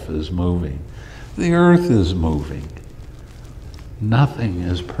stuff is moving. The earth is moving. Nothing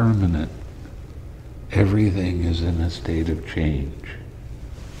is permanent. Everything is in a state of change.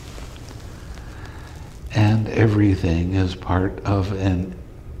 And everything is part of an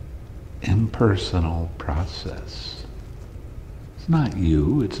impersonal process. It's not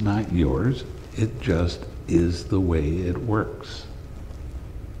you, it's not yours, it just is the way it works.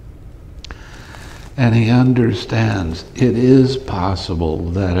 And he understands it is possible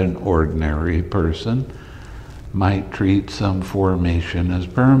that an ordinary person might treat some formation as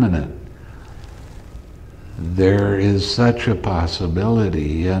permanent. there is such a possibility.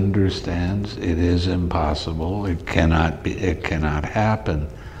 He understands it is impossible, it cannot happen,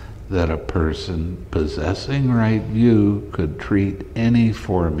 that a person possessing right view could treat any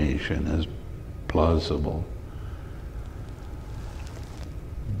formation as plausible.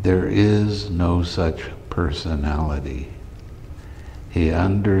 There is no such personality. He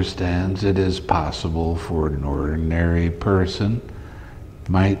understands it is possible for an ordinary person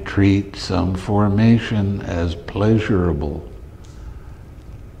might treat some formation as pleasurable.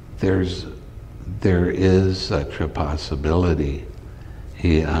 There is such a possibility.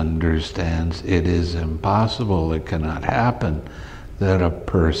 He understands it is impossible, it cannot happen, that a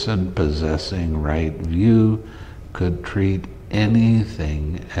person possessing right view could treat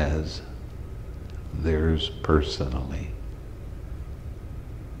anything as theirs personally.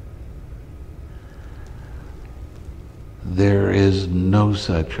 There is no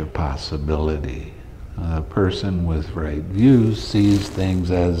such a possibility. A person with right views sees things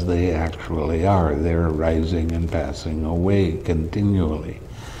as they actually are. They're arising and passing away continually.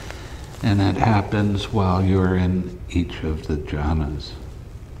 And it happens while you're in each of the jhanas.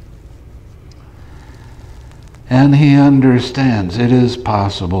 And he understands it is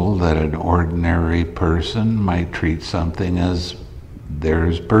possible that an ordinary person might treat something as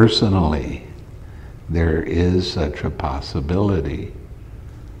theirs personally. There is such a possibility,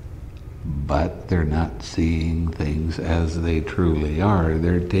 but they're not seeing things as they truly are.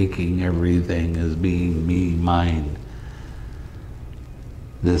 They're taking everything as being me, mine.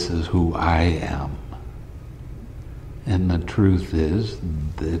 This is who I am. And the truth is,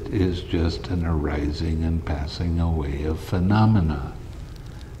 that is just an arising and passing away of phenomena.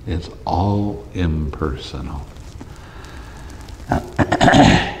 It's all impersonal.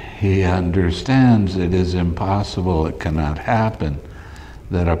 He understands it is impossible, it cannot happen,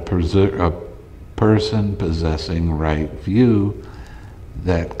 that a person possessing right view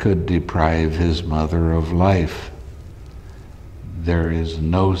that could deprive his mother of life. There is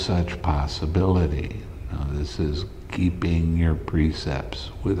no such possibility. Now, this is keeping your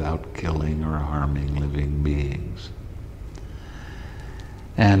precepts without killing or harming living beings.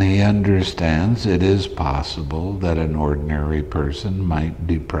 And he understands it is possible that an ordinary person might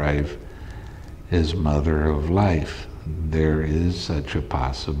deprive his mother of life. There is such a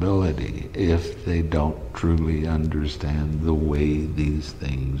possibility if they don't truly understand the way these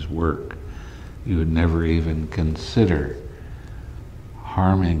things work. You would never even consider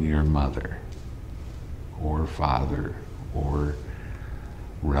harming your mother or father or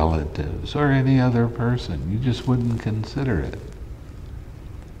relatives or any other person. You just wouldn't consider it.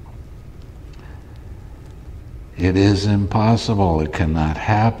 It is impossible, it cannot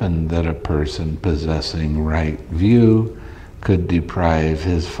happen that a person possessing right view could deprive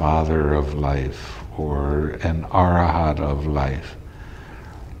his father of life or an arahat of life.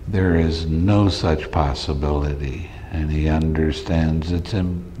 There is no such possibility, and he understands it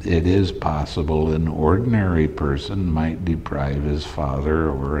is possible an ordinary person might deprive his father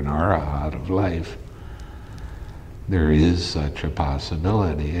or an arahat of life. There is such a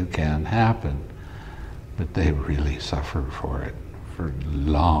possibility, it can happen. But they really suffer for it for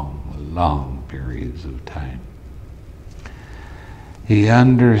long, long periods of time. He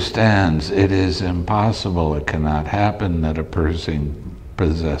understands it is impossible, it cannot happen that a person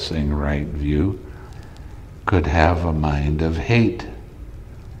possessing right view could have a mind of hate,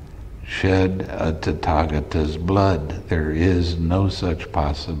 shed a Tathagata's blood. There is no such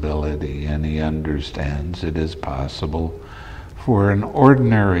possibility, and he understands it is possible for an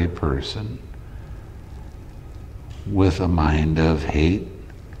ordinary person with a mind of hate.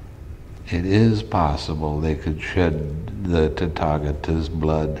 It is possible they could shed the Tathagata's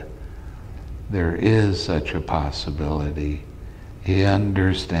blood. There is such a possibility. He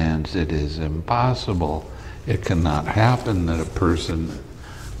understands it is impossible. It cannot happen that a person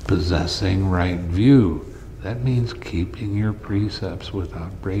possessing right view, that means keeping your precepts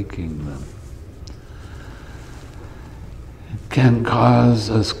without breaking them, can cause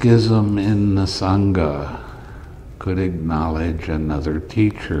a schism in the Sangha, could acknowledge another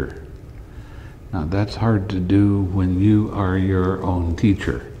teacher. Now that's hard to do when you are your own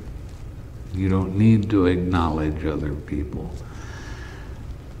teacher. You don't need to acknowledge other people.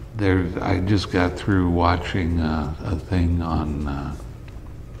 I just got through watching a thing on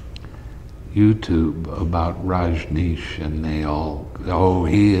YouTube about Rajneesh, and they all, oh,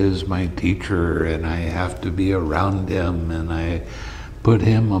 he is my teacher and I have to be around him and I put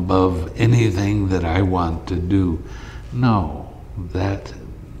him above anything that I want to do. No, that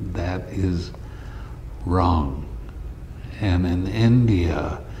is wrong. And in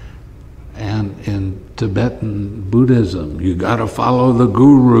India and in Tibetan Buddhism, you got to follow the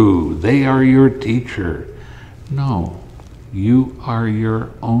guru. They are your teacher. No, you are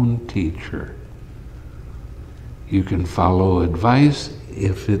your own teacher. You can follow advice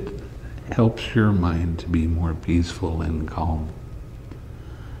if it helps your mind to be more peaceful and calm.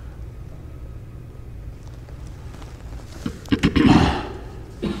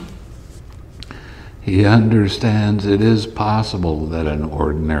 He understands it is possible that an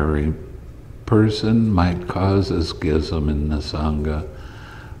ordinary person might cause a schism in the Sangha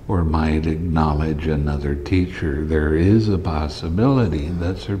or might acknowledge another teacher. There is a possibility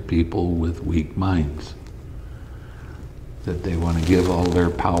that there are people with weak minds, that they want to give all their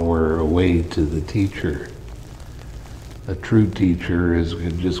power away to the teacher. A true teacher is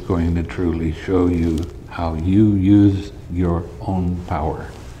just going to truly show you how you use your own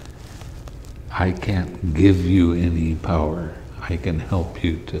power. I can't give you any power. I can help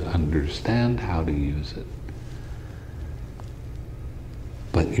you to understand how to use it.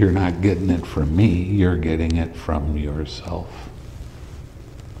 But you're not getting it from me, you're getting it from yourself.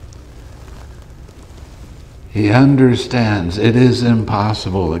 He understands it is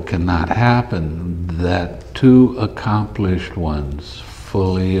impossible, it cannot happen, that two accomplished ones,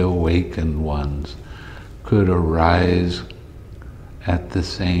 fully awakened ones, could arise at the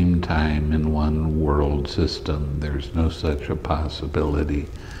same time in one world system. There's no such a possibility.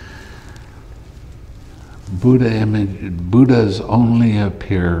 Buddhas only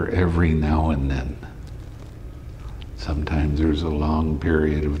appear every now and then. Sometimes there's a long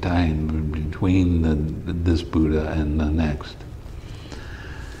period of time between this Buddha and the next.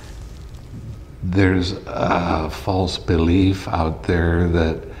 There's a false belief out there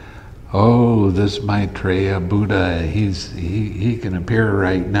that, oh, this Maitreya Buddha, he can appear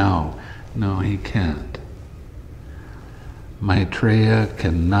right now. No, he can't. Maitreya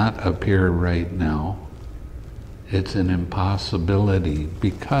cannot appear right now. It's an impossibility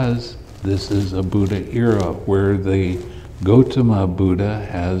because this is a Buddha era where the Gautama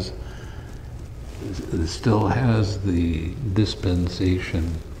Buddha still has the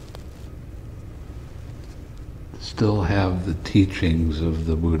dispensation, still have the teachings of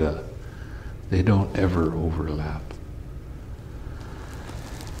the Buddha. They don't ever overlap.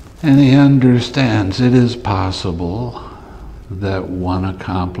 And he understands it is possible that one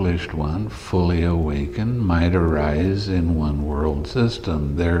accomplished one, fully awakened, might arise in one world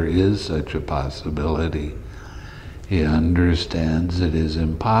system. There is such a possibility. He understands it is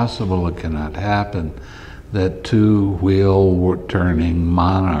impossible, it cannot happen, that two wheel-turning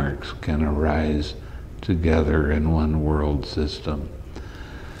monarchs can arise together in one world system.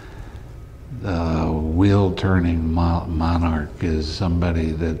 The wheel-turning monarch is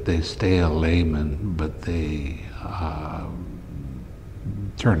somebody that they stay a layman, but they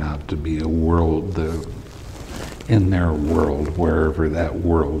turn out to be a world, in their world, wherever that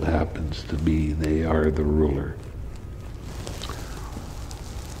world happens to be, they are the ruler.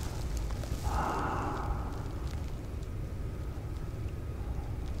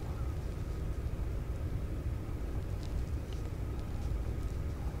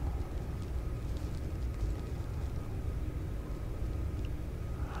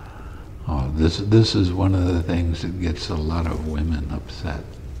 This is one of the things that gets a lot of women upset.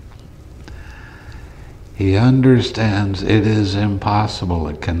 He understands it is impossible,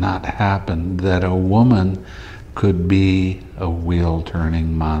 it cannot happen, that a woman could be a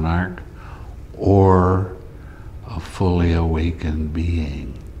wheel-turning monarch or a fully awakened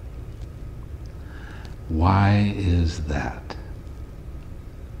being. Why is that?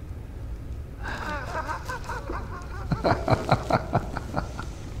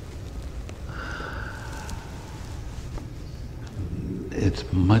 It's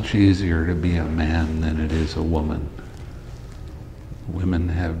much easier to be a man than it is a woman. Women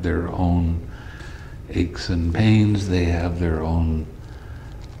have their own aches and pains, they have their own,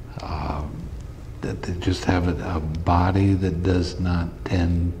 that they just have a body that does not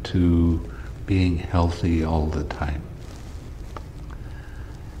tend to being healthy all the time.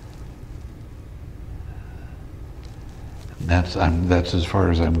 That's as far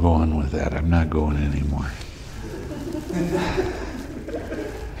as I'm going with that. I'm not going anymore.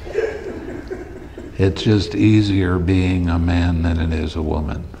 It's just easier being a man than it is a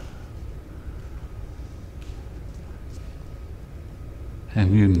woman.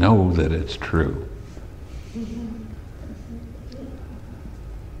 And you know that it's true.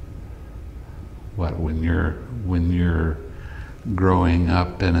 What, when you're growing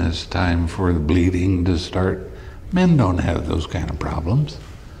up and it's time for the bleeding to start, men don't have those kind of problems.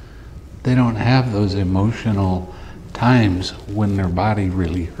 They don't have those emotional times when their body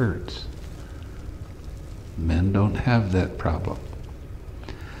really hurts. Men don't have that problem.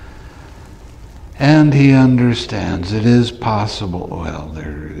 And he understands it is possible. Well,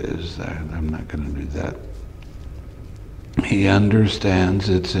 there it is. I'm not going to do that. He understands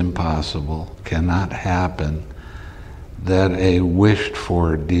it's impossible, cannot happen, that a wished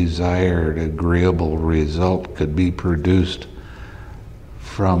for, desired, agreeable result could be produced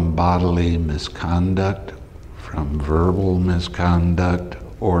from bodily misconduct, from verbal misconduct,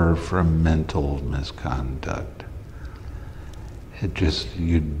 or from mental misconduct. It just,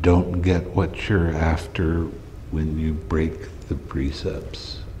 you don't get what you're after when you break the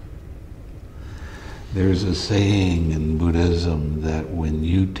precepts. There's a saying in Buddhism that when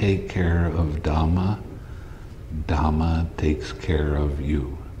you take care of Dhamma, Dhamma takes care of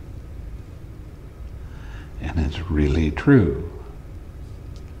you. And it's really true.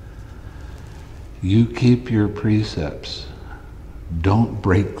 You keep your precepts. Don't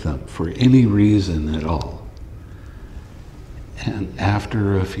break them for any reason at all. And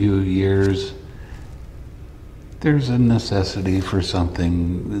after a few years, there's a necessity for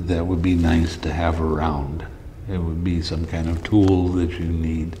something that would be nice to have around. It would be some kind of tool that you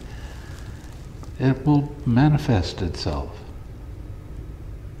need. It will manifest itself.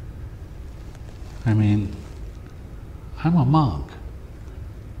 I mean, I'm a monk.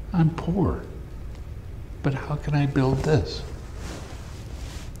 I'm poor. But how can I build this?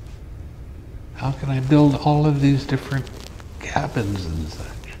 How can I build all of these different cabins and such?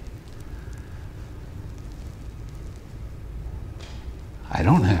 I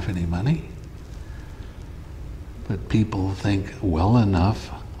don't have any money. But people think well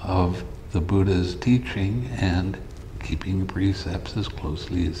enough of the Buddha's teaching and keeping precepts as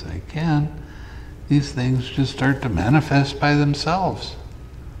closely as I can, these things just start to manifest by themselves.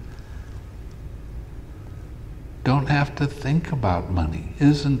 Don't have to think about money.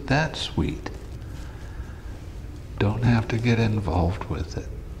 Isn't that sweet? Don't have to get involved with it.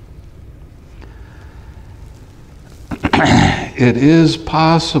 It is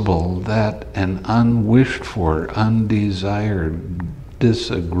possible that an unwished for, undesired,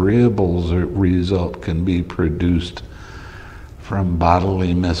 disagreeable result can be produced from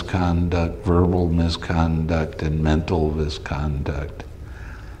bodily misconduct, verbal misconduct, and mental misconduct.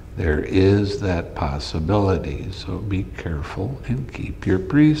 There is that possibility, so be careful and keep your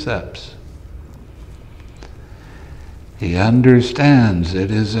precepts. He understands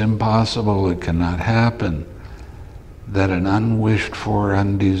it is impossible, it cannot happen, that an unwished for,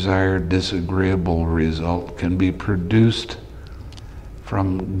 undesired, disagreeable result can be produced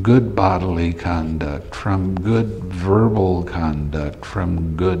from good bodily conduct, from good verbal conduct,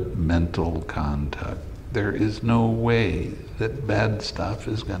 from good mental conduct. There is no way that bad stuff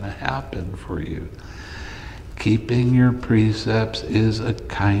is going to happen for you. Keeping your precepts is a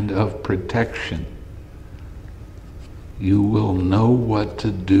kind of protection. You will know what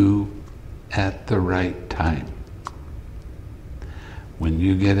to do at the right time. When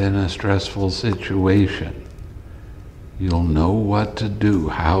you get in a stressful situation, you'll know what to do,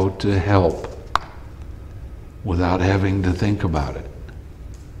 how to help, without having to think about it.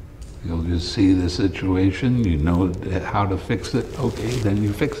 You'll just see the situation, you know how to fix it, okay, then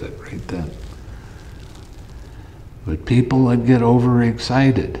you fix it right then. But people that get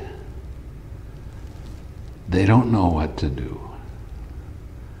overexcited, they don't know what to do.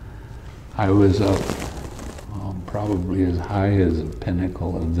 I was up probably as high as the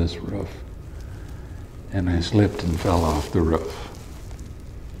pinnacle of this roof, and I slipped and fell off the roof.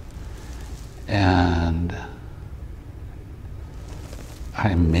 And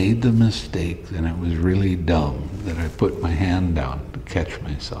I made the mistake, and it was really dumb, that I put my hand down to catch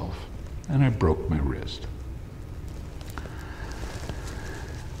myself, and I broke my wrist.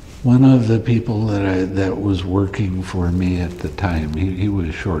 One of the people that was working for me at the time, he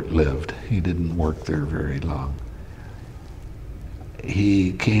was short-lived. He didn't work there very long.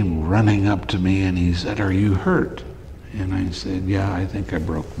 He came running up to me and he said, "Are you hurt?" And I said, "Yeah, I think I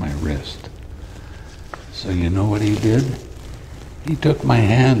broke my wrist." So you know what he did? He took my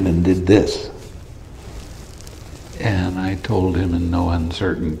hand and did this. And I told him in no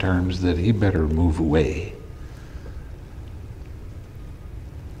uncertain terms that he better move away.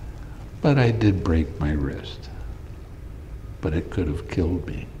 But I did break my wrist. But it could have killed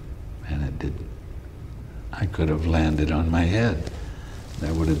me, and it didn't. I could have landed on my head.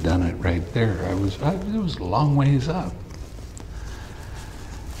 That would have done it right there. It was a long ways up.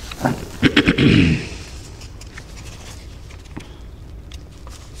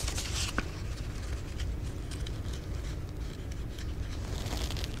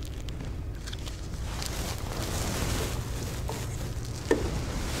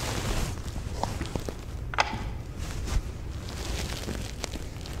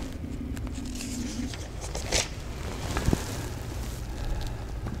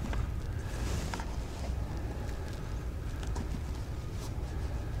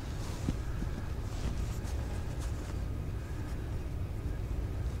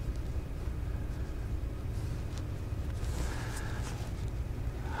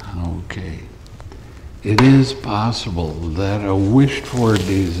 Okay. It is possible that a wished for,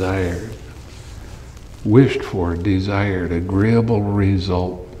 desired, agreeable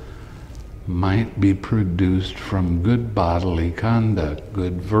result might be produced from good bodily conduct,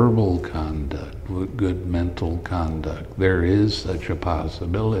 good verbal conduct, good mental conduct. There is such a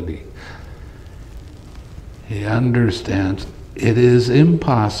possibility. He understands it is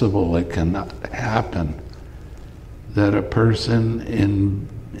impossible, it cannot happen, that a person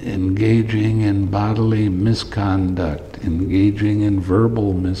engaging in bodily misconduct, engaging in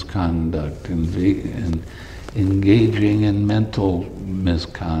verbal misconduct, engaging in mental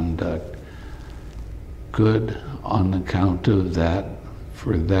misconduct, could, on account of that,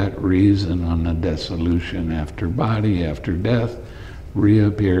 for that reason, on a dissolution after body, after death,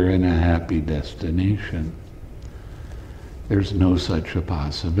 reappear in a happy destination. There's no such a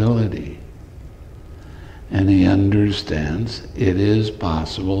possibility. And he understands it is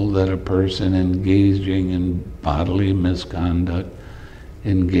possible that a person engaging in bodily misconduct,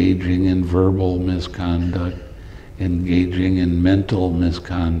 engaging in verbal misconduct, engaging in mental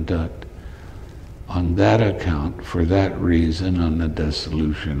misconduct, on that account, for that reason, on the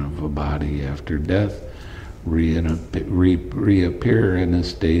dissolution of a body after death, reappear in a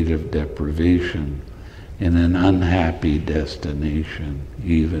state of deprivation, in an unhappy destination,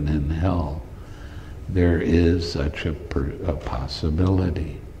 even in hell. There is such a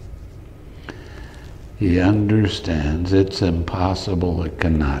possibility. He understands it's impossible, it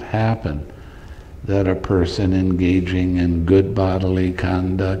cannot happen, that a person engaging in good bodily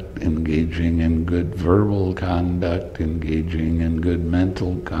conduct, engaging in good verbal conduct, engaging in good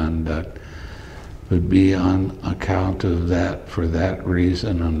mental conduct, would be on account of that, for that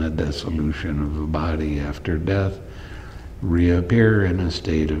reason, on the dissolution of a body after death, reappear in a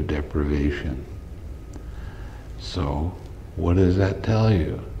state of deprivation. So, what does that tell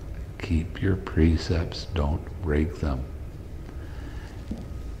you? Keep your precepts, don't break them.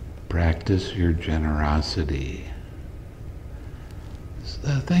 Practice your generosity.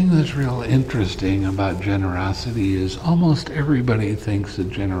 The thing that's real interesting about generosity is almost everybody thinks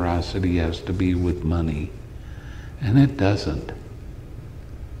that generosity has to be with money, and it doesn't.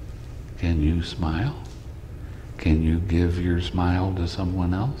 Can you smile? Can you give your smile to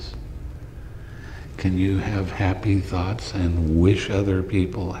someone else? Can you have happy thoughts and wish other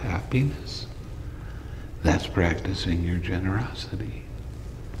people happiness? That's practicing your generosity.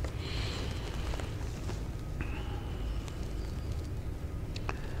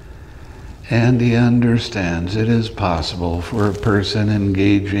 And he understands it is possible for a person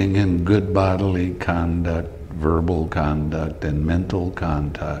engaging in good bodily conduct, verbal conduct, and mental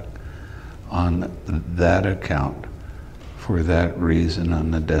conduct on that account, for that reason,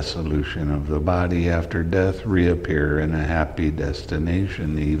 on the dissolution of the body after death, reappear in a happy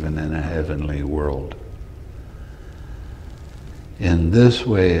destination, even in a heavenly world. In this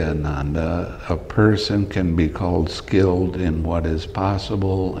way, Ananda, a person can be called skilled in what is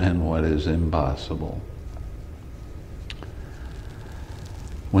possible and what is impossible.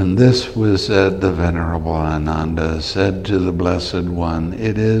 When this was said, the Venerable Ananda said to the Blessed One,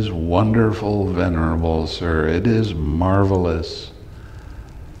 "It is wonderful, Venerable Sir, it is marvelous.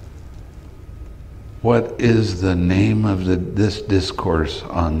 What is the name of this discourse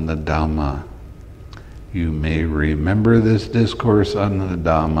on the Dhamma? You may remember this discourse on the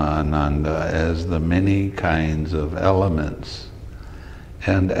Dhamma, Ananda, as the many kinds of elements,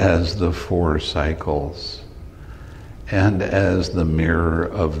 and as the 4 cycles, and as the mirror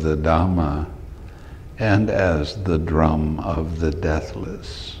of the Dhamma, and as the drum of the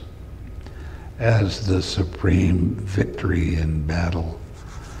deathless, as the supreme victory in battle."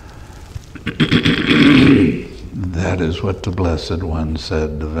 That is what the Blessed One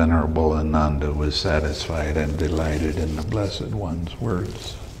said. The Venerable Ananda was satisfied and delighted in the Blessed One's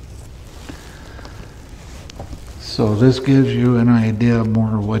words. So this gives you an idea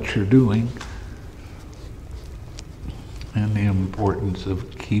more of what you're doing and the importance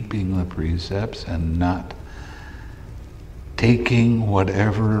of keeping the precepts and not taking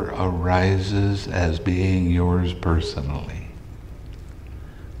whatever arises as being yours personally.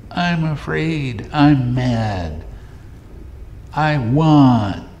 I'm afraid, I'm mad, I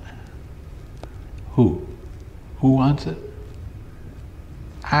want. Who? Who wants it?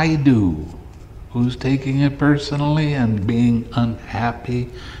 I do. Who's taking it personally and being unhappy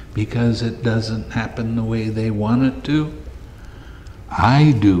because it doesn't happen the way they want it to?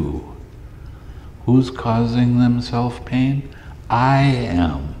 I do. Who's causing themselves pain? I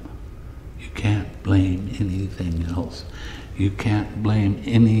am. You can't blame anything else. You can't blame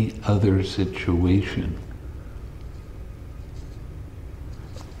any other situation.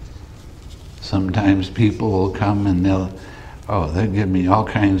 Sometimes people will come and they'll give me all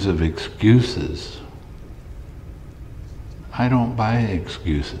kinds of excuses. I don't buy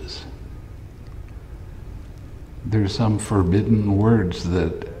excuses. There's some forbidden words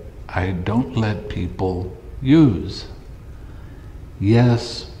that I don't let people use.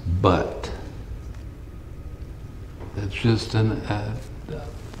 Yes, but. That's just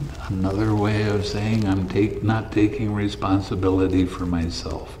another way of saying I'm not taking responsibility for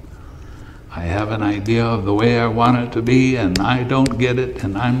myself. I have an idea of the way I want it to be, and I don't get it,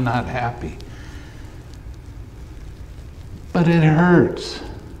 and I'm not happy. But it hurts.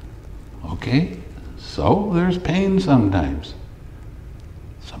 Okay? So there's pain sometimes.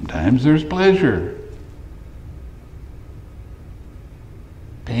 Sometimes there's pleasure.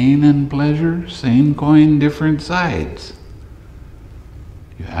 Pain and pleasure, same coin, different sides.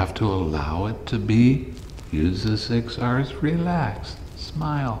 You have to allow it to be. Use the 6 R's, relax,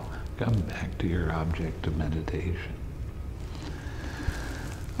 smile, come back to your object of meditation.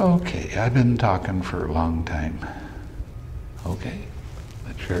 Okay, I've been talking for a long time. Okay,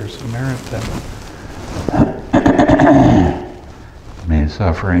 let's share some merit then. May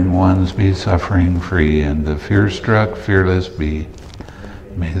suffering ones be suffering free, and the fear-struck fearless be.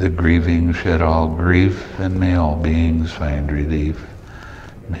 May the grieving shed all grief, and may all beings find relief.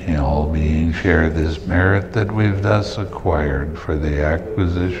 May all beings share this merit that we've thus acquired for the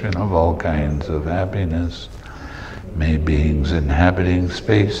acquisition of all kinds of happiness. May beings inhabiting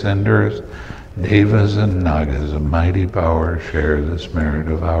space and earth, devas and nagas of mighty power, share this merit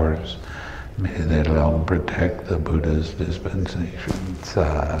of ours. May they long protect the Buddha's dispensation.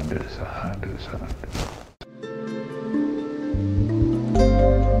 Sadhu, sadhu, sadhu.